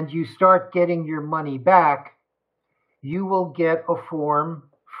and you start getting your money back, you will get a form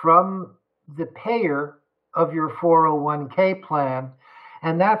from the payer of your 401k plan,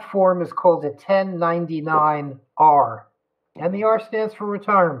 and that form is called a 1099-R, and the R stands for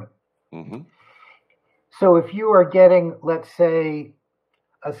retirement. Mm-hmm. So if you are getting, let's say,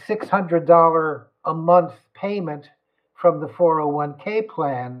 a $600 a month payment from the 401k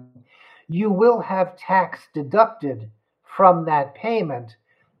plan, you will have tax deducted from that payment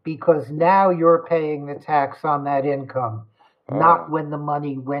because now you're paying the tax on that income, not when the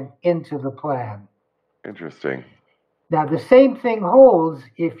money went into the plan. Interesting. Now, the same thing holds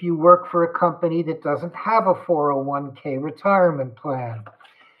if you work for a company that doesn't have a 401k retirement plan.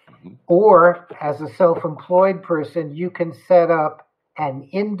 Or as a self-employed person, you can set up an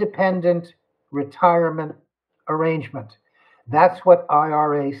independent retirement arrangement. That's what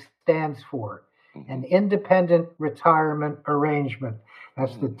IRA stands for, an independent retirement arrangement.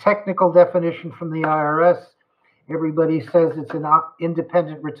 That's the technical definition from the IRS. Everybody says it's an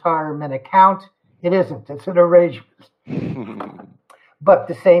independent retirement account. It isn't. It's an arrangement. But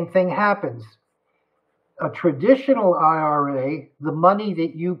the same thing happens. A traditional IRA, the money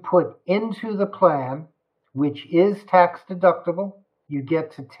that you put into the plan, which is tax deductible, you get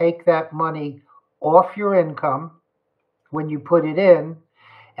to take that money off your income when you put it in,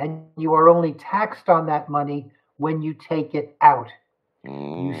 and you are only taxed on that money when you take it out.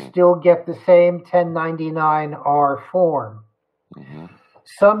 You still get the same 1099-R form.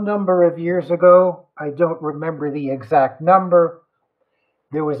 Some number of years ago, I don't remember the exact number,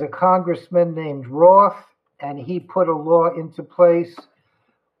 there was a congressman named Roth, and he put a law into place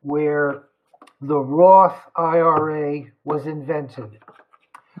where the Roth IRA was invented.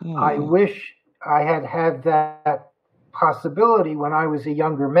 I wish I had had that possibility when I was a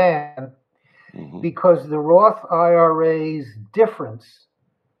younger man, because the Roth IRA's difference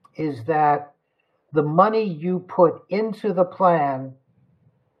is that the money you put into the plan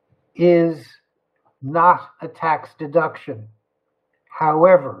is not a tax deduction.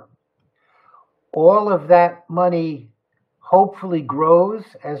 However, all of that money hopefully grows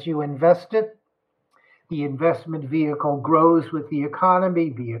as you invest it. The investment vehicle grows with the economy,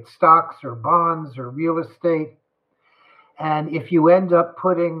 be it stocks or bonds or real estate. And if you end up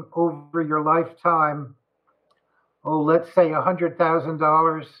putting over your lifetime, let's say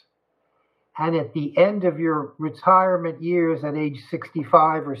 $100,000, and at the end of your retirement years at age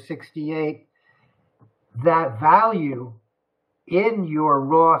 65 or 68, that value in your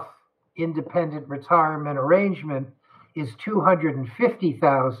Roth independent retirement arrangement is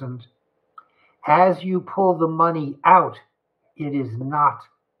 $250,000. As you pull the money out, it is not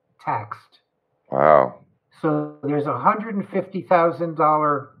taxed. Wow. So there's a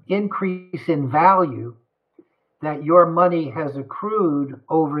 $150,000 increase in value that your money has accrued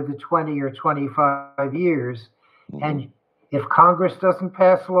over the 20 or 25 years. And if Congress doesn't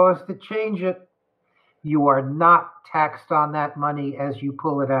pass laws that change it, you are not taxed on that money as you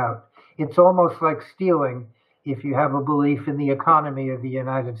pull it out. It's almost like stealing if you have a belief in the economy of the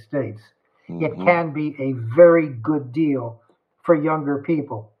United States. It can be a very good deal for younger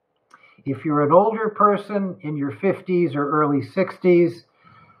people. If you're an older person in your 50s or early 60s,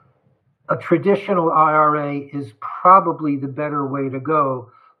 a traditional IRA is probably the better way to go.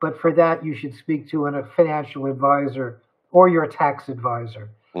 But for that, you should speak to a financial advisor or your tax advisor.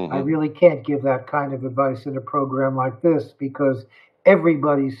 I really can't give that kind of advice in a program like this because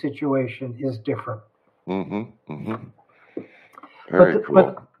everybody's situation is different. Very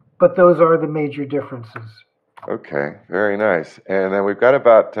cool. But those are the major differences. Okay, very nice. And then we've got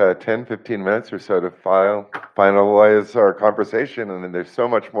about 10, 15 minutes or so to finalize our conversation. And then there's so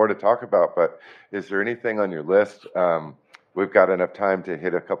much more to talk about. But is there anything on your list? We've got enough time to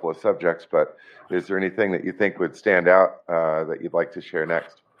hit a couple of subjects, but is there anything that you think would stand out that you'd like to share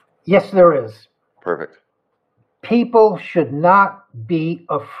next? Yes, there is. Perfect. People should not be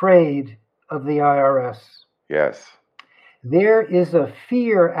afraid of the IRS. Yes. There is a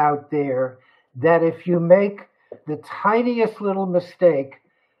fear out there that if you make the tiniest little mistake,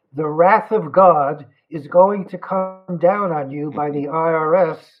 the wrath of God is going to come down on you by the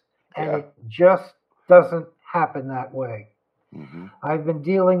IRS And it just doesn't happen that way. I've been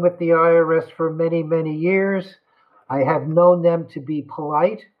dealing with the IRS for many, many years. I have known them to be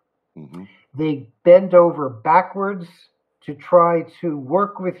polite. They bend over backwards to try to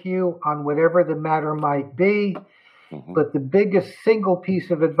work with you on whatever the matter might be. But the biggest single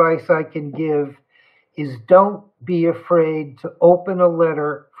piece of advice I can give is don't be afraid to open a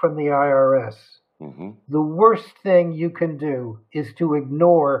letter from the IRS. The worst thing you can do is to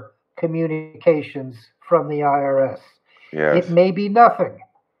ignore communications from the IRS. Yes. It may be nothing.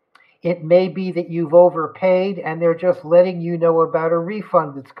 It may be that you've overpaid and they're just letting you know about a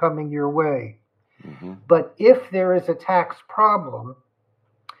refund that's coming your way. But if there is a tax problem,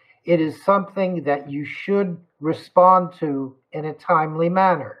 it is something that you should respond to in a timely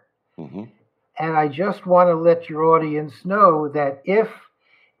manner. And I just want to let your audience know that if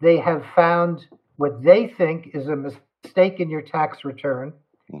they have found what they think is a mistake in your tax return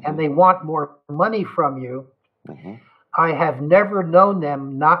and they want more money from you, I have never known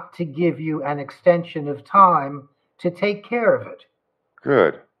them not to give you an extension of time to take care of it.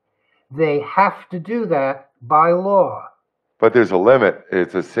 Good. They have to do that by law. But there's a limit.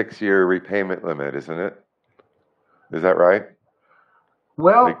 It's a 6-year repayment limit, isn't it? Is that right?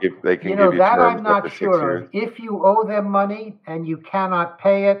 Well, they can you know, give you that terms I'm up not to 6 sure years. of. If you owe them money and you cannot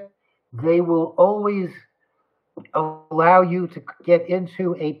pay it, they will always allow you to get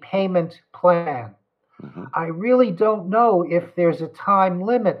into a payment plan. I really don't know if there's a time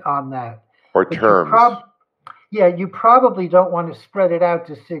limit on that. Or But terms. you probably don't want to spread it out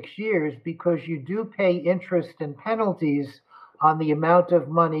to 6 years because you do pay interest and penalties on the amount of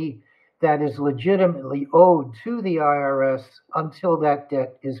money that is legitimately owed to the IRS until that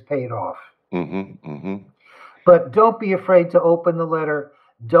debt is paid off. But don't be afraid to open the letter.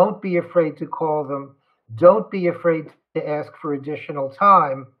 Don't be afraid to call them. Don't be afraid to ask for additional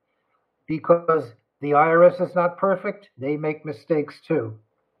time because the IRS is not perfect. They make mistakes too.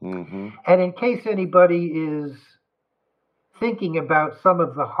 And in case anybody is thinking about some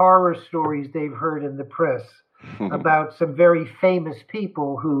of the horror stories they've heard in the press about some very famous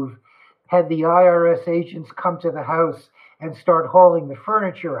people who've had the IRS agents come to the house and start hauling the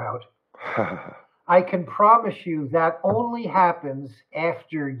furniture out, I can promise you that only happens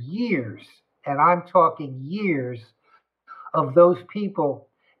after years, and I'm talking years, of those people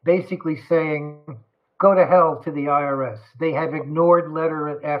basically saying, go to hell to the IRS. They have ignored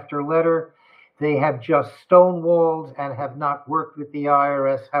letter after letter. They have just stonewalled and have not worked with the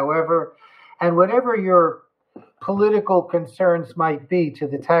IRS, however. And whatever your political concerns might be to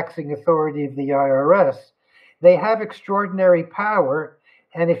the taxing authority of the IRS, they have extraordinary power.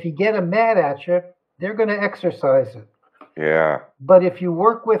 And if you get them mad at you, they're going to exercise it. Yeah. But if you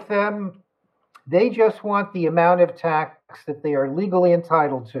work with them, they just want the amount of tax that they are legally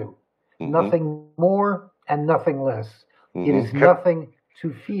entitled to. Nothing more and nothing less. It is nothing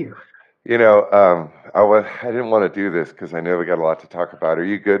to fear. You know, I didn't want to do this because I know we got a lot to talk about. Are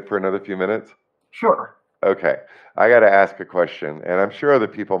you good for another few minutes? Sure. Okay. I got to ask a question, and I'm sure other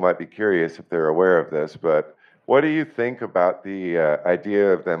people might be curious if they're aware of this, but what do you think about the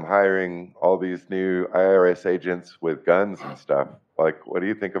idea of them hiring all these new IRS agents with guns and stuff? Like, what do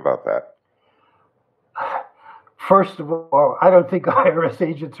you think about that? First of all, I don't think IRS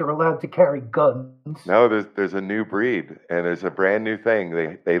agents are allowed to carry guns. No, there's a new breed, and there's a brand new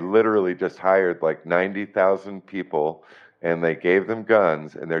thing. They literally just hired like 90,000 people, and they gave them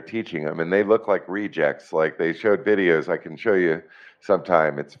guns, and they're teaching them, and they look like rejects. Like, they showed videos I can show you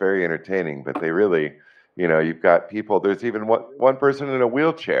sometime. It's very entertaining, but they really, you know, you've got people. There's even one person in a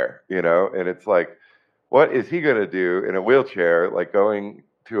wheelchair, you know, and it's like, what is he going to do in a wheelchair, like going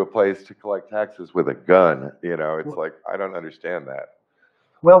to a place to collect taxes with a gun? You know, it's like, I don't understand that.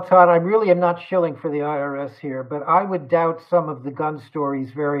 Well, Todd, I really am not shilling for the IRS here, but I would doubt some of the gun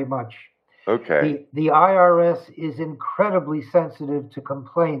stories very much. Okay. The IRS is incredibly sensitive to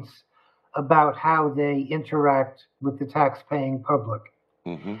complaints about how they interact with the tax-paying public.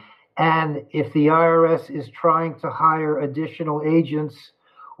 And if the IRS is trying to hire additional agents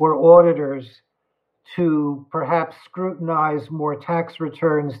or auditors to perhaps scrutinize more tax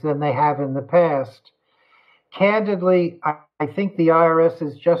returns than they have in the past, candidly, I think the IRS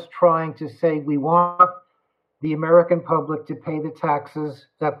is just trying to say we want the American public to pay the taxes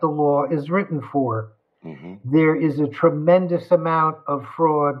that the law is written for. There is a tremendous amount of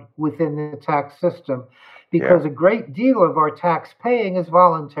fraud within the tax system because a great deal of our tax paying is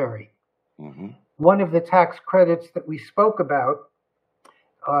voluntary. One of the tax credits that we spoke about,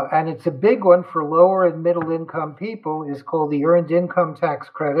 and it's a big one for lower and middle income people, is called the Earned Income Tax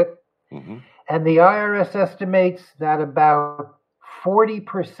Credit. And the IRS estimates that about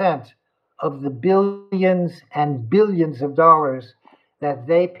 40% of the billions and billions of dollars that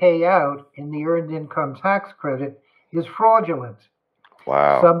they pay out in the earned income tax credit is fraudulent.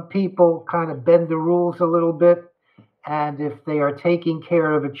 Wow. Some people kind of bend the rules a little bit, and if they are taking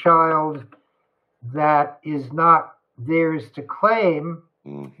care of a child that is not theirs to claim,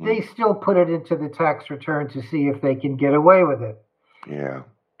 they still put it into the tax return to see if they can get away with it. Yeah.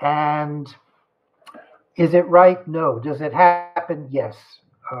 And is it right? No. Does it happen? Yes.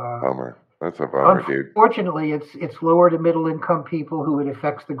 Bummer. That's a bummer, dude. Unfortunately, it's lower to middle income people who it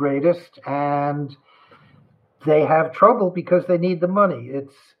affects the greatest, and they have trouble because they need the money.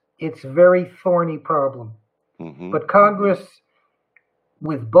 It's a very thorny problem. But Congress,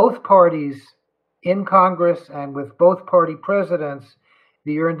 with both parties in Congress and with both party presidents,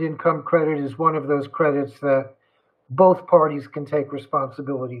 the earned income credit is one of those credits that both parties can take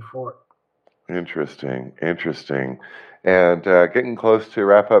responsibility for. Interesting. And getting close to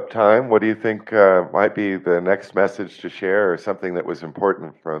wrap up time, what do you think might be the next message to share, or something that was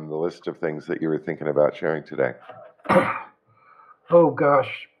important from the list of things that you were thinking about sharing today? Oh,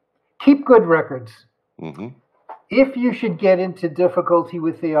 gosh. Keep good records. Mm-hmm. If you should get into difficulty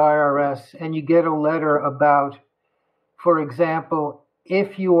with the IRS and you get a letter about, for example,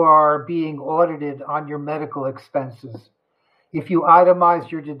 if you are being audited on your medical expenses, if you itemize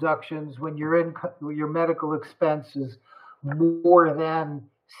your deductions when your medical expenses more than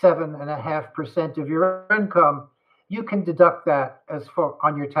 7.5% of your income, you can deduct that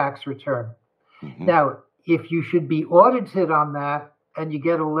on your tax return. Now, if you should be audited on that and you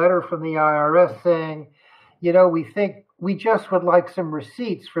get a letter from the IRS saying, we just would like some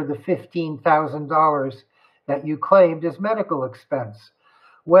receipts for the $15,000 that you claimed as medical expense.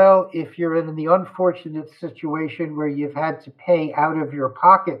 Well, if you're in the unfortunate situation where you've had to pay out of your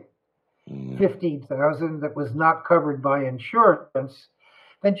pocket $15,000 that was not covered by insurance,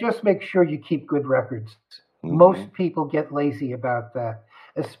 then just make sure you keep good records. Most people get lazy about that,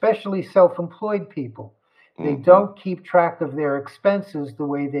 especially self-employed people. They don't keep track of their expenses the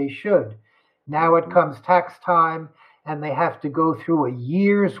way they should. Now it comes tax time, and they have to go through a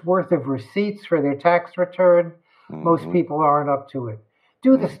year's worth of receipts for their tax return. Most people aren't up to it.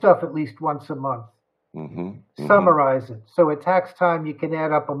 Do the stuff at least once a month. Summarize it. So at tax time, you can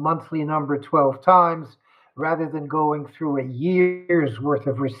add up a monthly number 12 times rather than going through a year's worth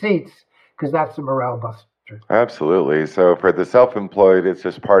of receipts, because that's a morale buster. Absolutely. So for the self-employed, it's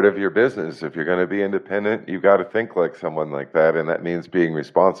just part of your business. If you're going to be independent, you've got to think like someone like that. And that means being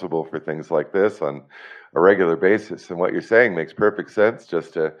responsible for things like this on a regular basis. And what you're saying makes perfect sense,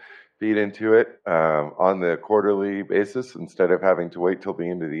 just to feed into it on the quarterly basis instead of having to wait till the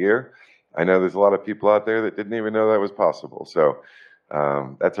end of the year. I know there's a lot of people out there that didn't even know that was possible. So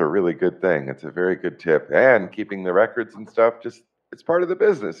that's a really good thing. It's a very good tip. And keeping the records and stuff, just it's part of the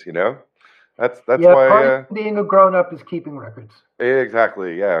business, That's why part of being a grown-up is keeping records.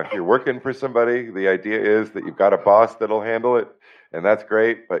 Exactly. Yeah. If you're working for somebody, the idea is that you've got a boss that'll handle it, and that's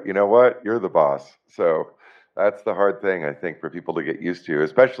great. But you know what? You're the boss. So that's the hard thing, I think, for people to get used to,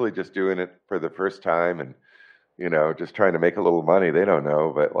 especially just doing it for the first time and, just trying to make a little money. They don't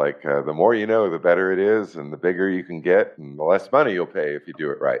know, but the more you know, the better it is, and the bigger you can get, and the less money you'll pay if you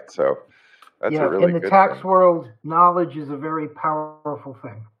do it right. So that's a really good thing. In the tax world, knowledge is a very powerful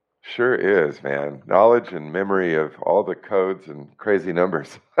thing. Sure is, man. Knowledge and memory of all the codes and crazy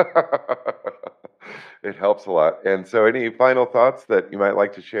numbers. It helps a lot. And so any final thoughts that you might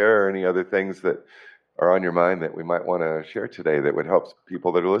like to share, or any other things that are on your mind that we might want to share today that would help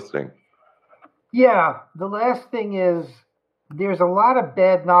people that are listening? Yeah, the last thing is there's a lot of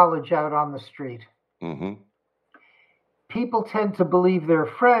bad knowledge out on the street. People tend to believe their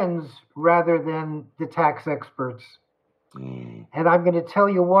friends rather than the tax experts. And I'm going to tell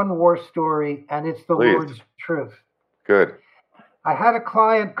you one war story, and it's the Lord's truth. Good. I had a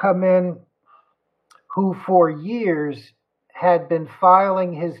client come in who for years had been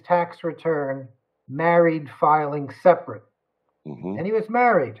filing his tax return, married, filing separate. And he was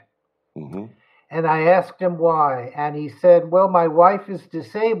married. And I asked him why. And he said, well, my wife is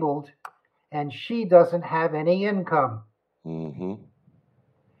disabled, and she doesn't have any income. And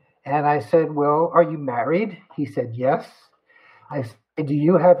I said, well, are you married? He said, yes. I said, do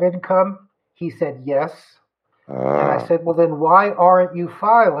you have income? He said, yes. And I said, well, then why aren't you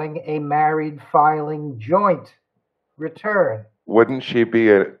filing a married filing joint return? Wouldn't she be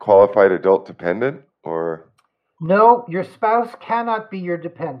a qualified adult dependent, or? No, your spouse cannot be your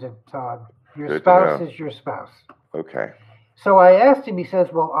dependent, Todd. Your spouse is your spouse. Okay. So I asked him, he says,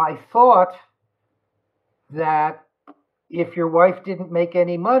 well, I thought that if your wife didn't make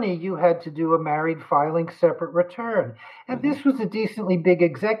any money, you had to do a married filing separate return. And Mm-hmm. this was a decently big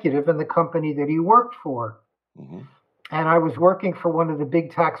executive in the company that he worked for. Mm-hmm. And I was working for one of the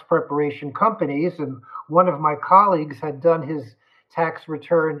big tax preparation companies, and one of my colleagues had done his tax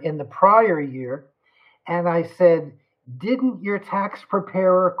return in the prior year. And I said, "Didn't your tax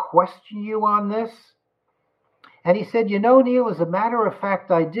preparer question you on this?" And he said, "Neal, as a matter of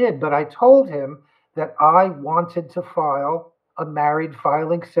fact, I did, but I told him that I wanted to file a married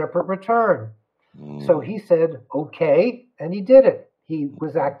filing separate return." So he said, "Okay," and he did it. He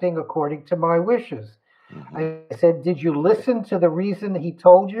was acting according to my wishes. Mm-hmm. I said, "Did you listen to the reason he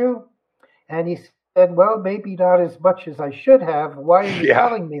told you?" And he said, "Well, maybe not as much as I should have. Why are you Yeah,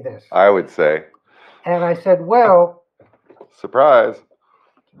 telling me this?" I would say. And I said, "Well, Surprise.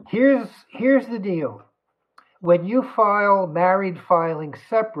 here's the deal. When you file married filing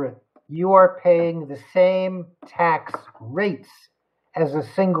separate, you are paying the same tax rates as a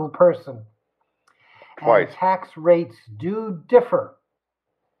single person. Twice. And tax rates do differ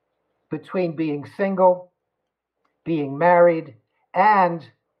between being single, being married, and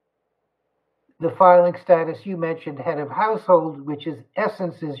the filing status you mentioned, head of household, which is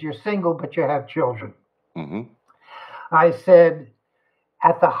essence is you're single but you have children." Mm-hmm. I said,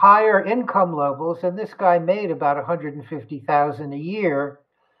 at the higher income levels, and this guy made about $150,000 a year,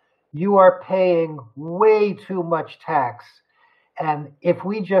 you are paying way too much tax. And if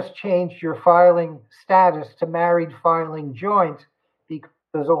we just changed your filing status to married filing joint,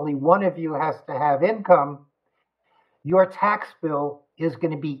 because only one of you has to have income, your tax bill is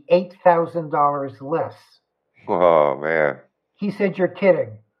going to be $8,000 less. Oh, man. He said, "You're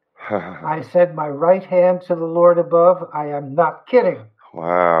kidding." I said, "My right hand to the Lord above, I am not kidding."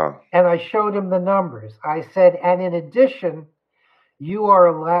 Wow. And I showed him the numbers. I said, "And in addition, you are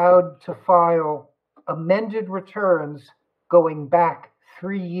allowed to file amended returns going back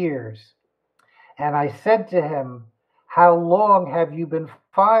 3 years." And I said to him, "How long have you been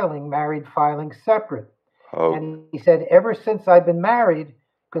filing married filing separate?" Oh. And he said, "Ever since I've been married,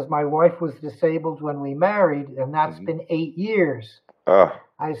 because my wife was disabled when we married, and that's been 8 years."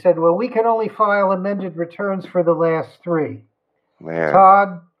 I said, "Well, we can only file amended returns for the last 3. Man.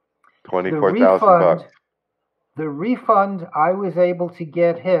 Todd, $24,000. the refund I was able to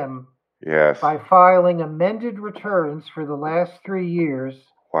get him Yes. by filing amended returns for the last 3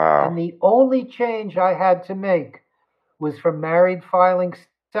 years. Wow. And the only change I had to make was from married filing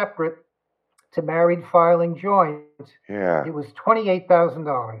separate to married filing joint. Yeah. It was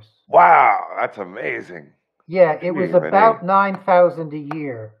 $28,000. Wow, that's amazing. Yeah, it was about $9,000 a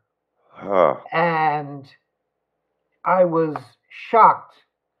year. Huh. And I was shocked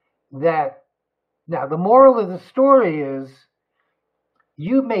that, now the moral of the story is,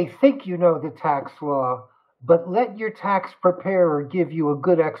 you may think you know the tax law, but let your tax preparer give you a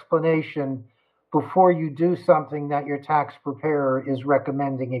good explanation before you do something that your tax preparer is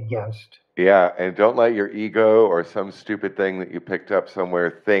recommending against. Yeah, and don't let your ego or some stupid thing that you picked up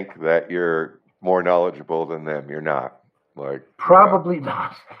somewhere think that you're more knowledgeable than them. You're not. Like, probably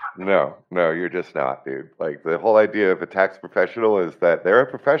not. No, you're just not, dude. Like, the whole idea of a tax professional is that they're a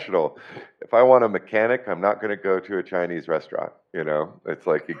professional. If I want a mechanic, I'm not going to go to a Chinese restaurant. It's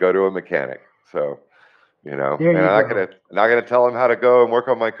like you go to a mechanic. So, and I'm not gonna tell them how to go and work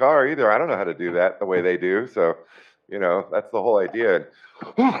on my car either. I don't know how to do that the way they do. So, that's the whole idea.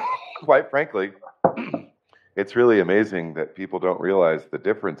 And quite frankly, it's really amazing that people don't realize the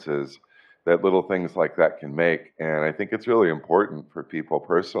differences that little things like that can make. And I think it's really important for people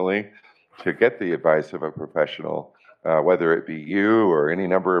personally to get the advice of a professional, whether it be you or any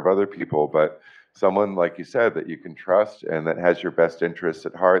number of other people, but someone, like you said, that you can trust and that has your best interests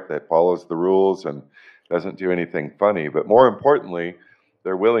at heart, that follows the rules and doesn't do anything funny. But more importantly,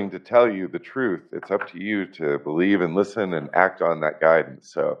 they're willing to tell you the truth. It's up to you to believe and listen and act on that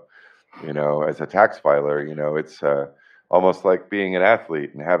guidance. So, as a tax filer, it's almost like being an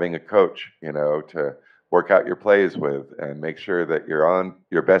athlete and having a coach, to work out your plays with and make sure that you're on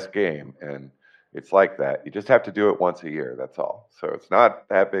your best game. And it's like that. You just have to do it once a year. That's all. So it's not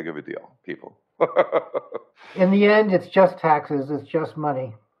that big of a deal, people. In the end, it's just taxes. It's just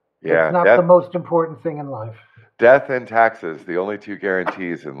money. Yeah, it's not the most important thing in life. Death and taxes, the only 2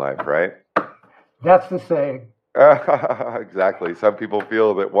 guarantees in life, right? That's the saying. Exactly. Some people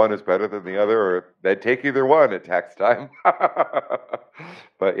feel that one is better than the other, or they'd take either one at tax time.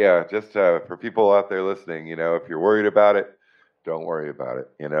 But yeah, just for people out there listening, if you're worried about it, don't worry about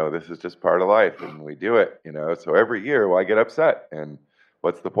it. This is just part of life, and we do it. So every year, why get upset? And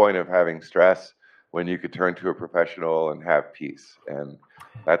what's the point of having stress when you could turn to a professional and have peace? And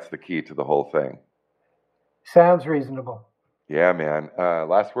that's the key to the whole thing. Sounds reasonable. Yeah, man.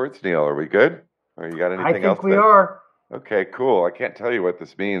 Last words, Neal. Are we good? Or you got I anything else think we are. Okay, cool. I can't tell you what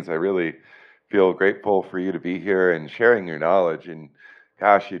this means. I really feel grateful for you to be here and sharing your knowledge. And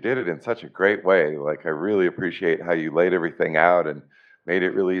gosh, you did it in such a great way. Like, I really appreciate how you laid everything out and made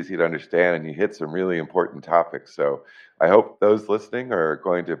it really easy to understand. And you hit some really important topics. So I hope those listening are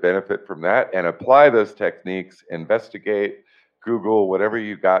going to benefit from that and apply those techniques, investigate, Google, whatever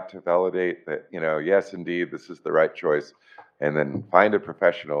you got to validate that, yes, indeed, this is the right choice. And then find a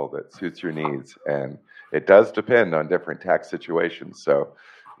professional that suits your needs. And it does depend on different tax situations. So,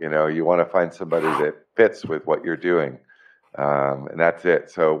 you want to find somebody that fits with what you're doing. And that's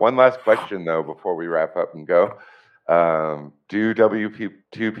it. So one last question, though, before we wrap up and go. Do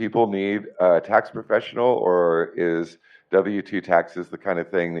W-2 people need a tax professional, or is W-2 taxes the kind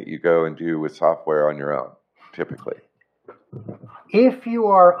of thing that you go and do with software on your own, typically? If you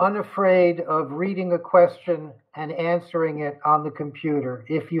are unafraid of reading a question and answering it on the computer,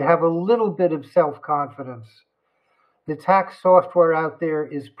 if you have a little bit of self-confidence, the tax software out there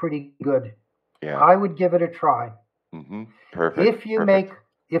is pretty good. Yeah. I would give it a try. Mm-hmm. Perfect.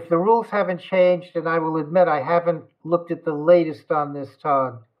 If the rules haven't changed, and I will admit I haven't looked at the latest on this,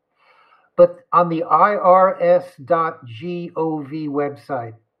 Todd, but on the irs.gov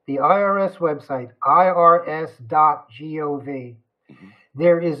website, the IRS website, irs.gov,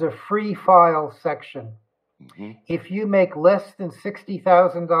 there is a free file section. Mm-hmm. If you make less than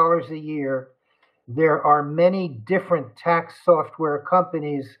 $60,000 a year, there are many different tax software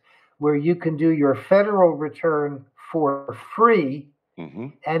companies where you can do your federal return for free,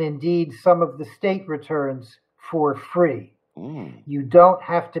 and indeed some of the state returns for free. You don't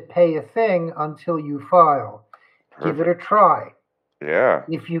have to pay a thing until you file. Perfect. Give it a try. Yeah.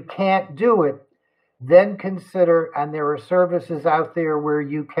 If you can't do it, then consider, and there are services out there where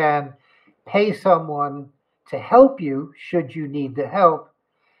you can pay someone to help you should you need the help.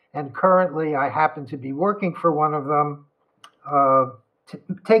 And currently, I happen to be working for one of them.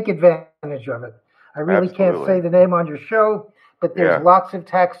 Take advantage of it. I really can't say the name on your show, but there's lots of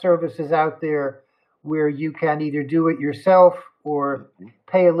tax services out there where you can either do it yourself or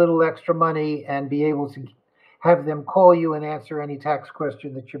pay a little extra money and be able to have them call you and answer any tax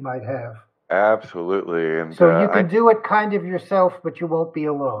question that you might have. Absolutely. And so you can do it kind of yourself, but you won't be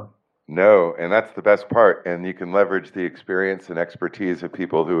alone. No, and that's the best part. And you can leverage the experience and expertise of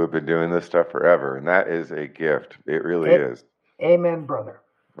people who have been doing this stuff forever. And that is a gift. It really is. Amen, brother.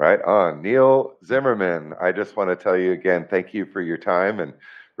 Right on. Neal Zimmerman, I just want to tell you again, thank you for your time and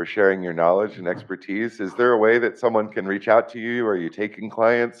for sharing your knowledge and expertise. Is there a way that someone can reach out to you? Are you taking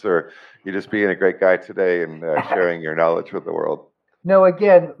clients, or you just being a great guy today and sharing your knowledge with the world? No,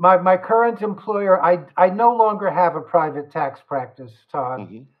 again, my current employer, I no longer have a private tax practice, Todd.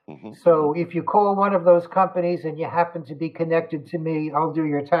 So if you call one of those companies and you happen to be connected to me, I'll do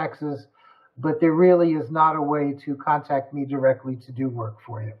your taxes. But there really is not a way to contact me directly to do work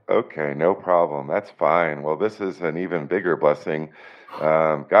for you. Okay, no problem. That's fine. Well, this is an even bigger blessing.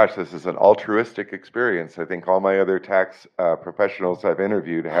 Gosh, this is an altruistic experience. I think all my other tax professionals I've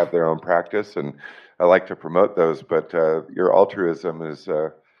interviewed have their own practice, and I like to promote those, but your altruism is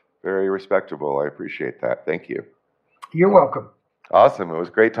very respectable. I appreciate that. Thank you. You're welcome. Awesome. It was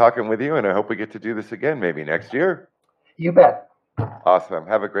great talking with you, and I hope we get to do this again maybe next year. You bet. Awesome.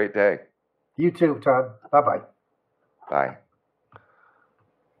 Have a great day. You too, Todd. Bye-bye. Bye.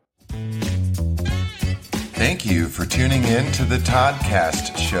 Thank you for tuning in to the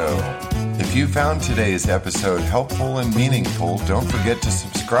Toddcast Show. If you found today's episode helpful and meaningful, don't forget to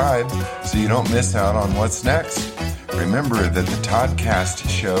subscribe so you don't miss out on what's next. Remember that the Toddcast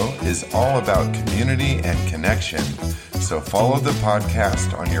Show is all about community and connection, so follow the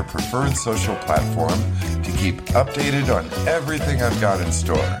podcast on your preferred social platform to keep updated on everything I've got in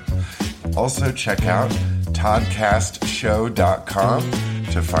store. Also, check out toddcastshow.com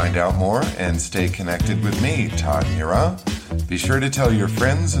to find out more and stay connected with me, Todd Mira. Be sure to tell your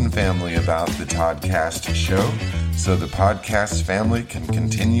friends and family about the Toddcast Show so the podcast family can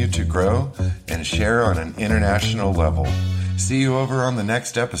continue to grow and share on an international level. See you over on the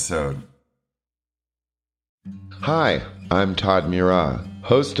next episode. Hi, I'm Todd Mira,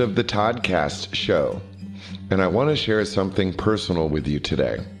 host of the Toddcast Show, and I want to share something personal with you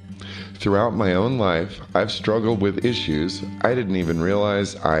today. Throughout my own life, I've struggled with issues I didn't even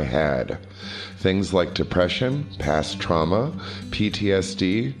realize I had. Things like depression, past trauma,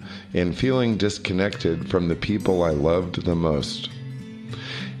 PTSD, and feeling disconnected from the people I loved the most.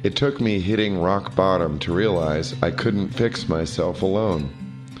 It took me hitting rock bottom to realize I couldn't fix myself alone.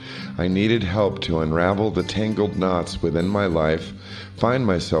 I needed help to unravel the tangled knots within my life, find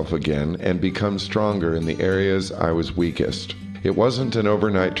myself again and become stronger in the areas I was weakest. It wasn't an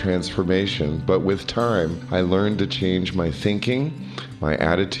overnight transformation, but with time, I learned to change my thinking, my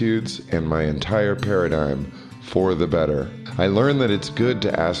attitudes, and my entire paradigm for the better. I learned that it's good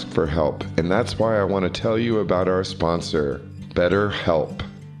to ask for help, and that's why I want to tell you about our sponsor, BetterHelp.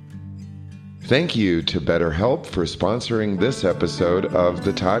 Thank you to BetterHelp for sponsoring this episode of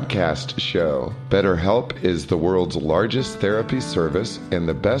the Toddcast Show. BetterHelp is the world's largest therapy service, and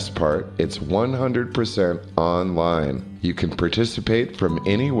the best part, it's 100% online. You can participate from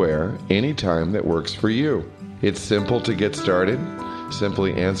anywhere, anytime that works for you. It's simple to get started.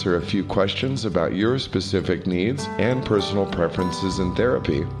 Simply answer a few questions about your specific needs and personal preferences in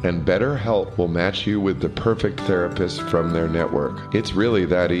therapy, and BetterHelp will match you with the perfect therapist from their network. It's really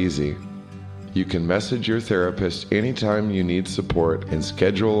that easy. You can message your therapist anytime you need support and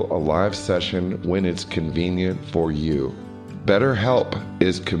schedule a live session when it's convenient for you. BetterHelp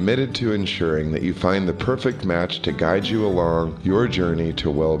is committed to ensuring that you find the perfect match to guide you along your journey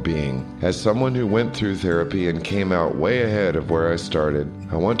to well-being. As someone who went through therapy and came out way ahead of where I started,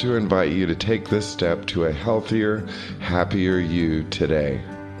 I want to invite you to take this step to a healthier, happier you today.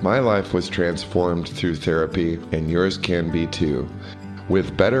 My life was transformed through therapy, and yours can be too.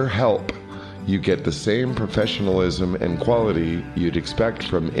 With BetterHelp, you get the same professionalism and quality you'd expect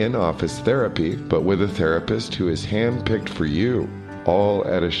from in-office therapy, but with a therapist who is hand-picked for you, all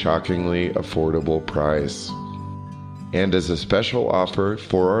at a shockingly affordable price. And as a special offer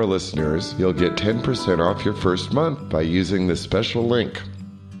for our listeners, you'll get 10% off your first month by using the special link,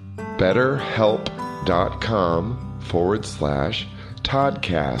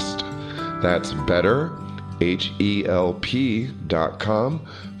 betterhelp.com/Toddcast. That's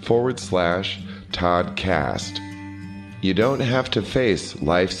betterhelp.com/Toddcast. You don't have to face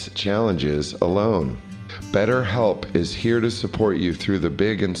life's challenges alone. BetterHelp is here to support you through the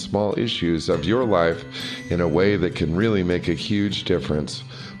big and small issues of your life in a way that can really make a huge difference,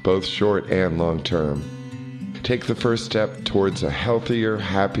 both short and long term. Take the first step towards a healthier,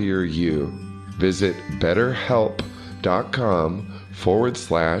 happier you. Visit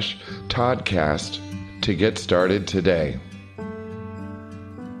betterhelp.com/Toddcast to get started today.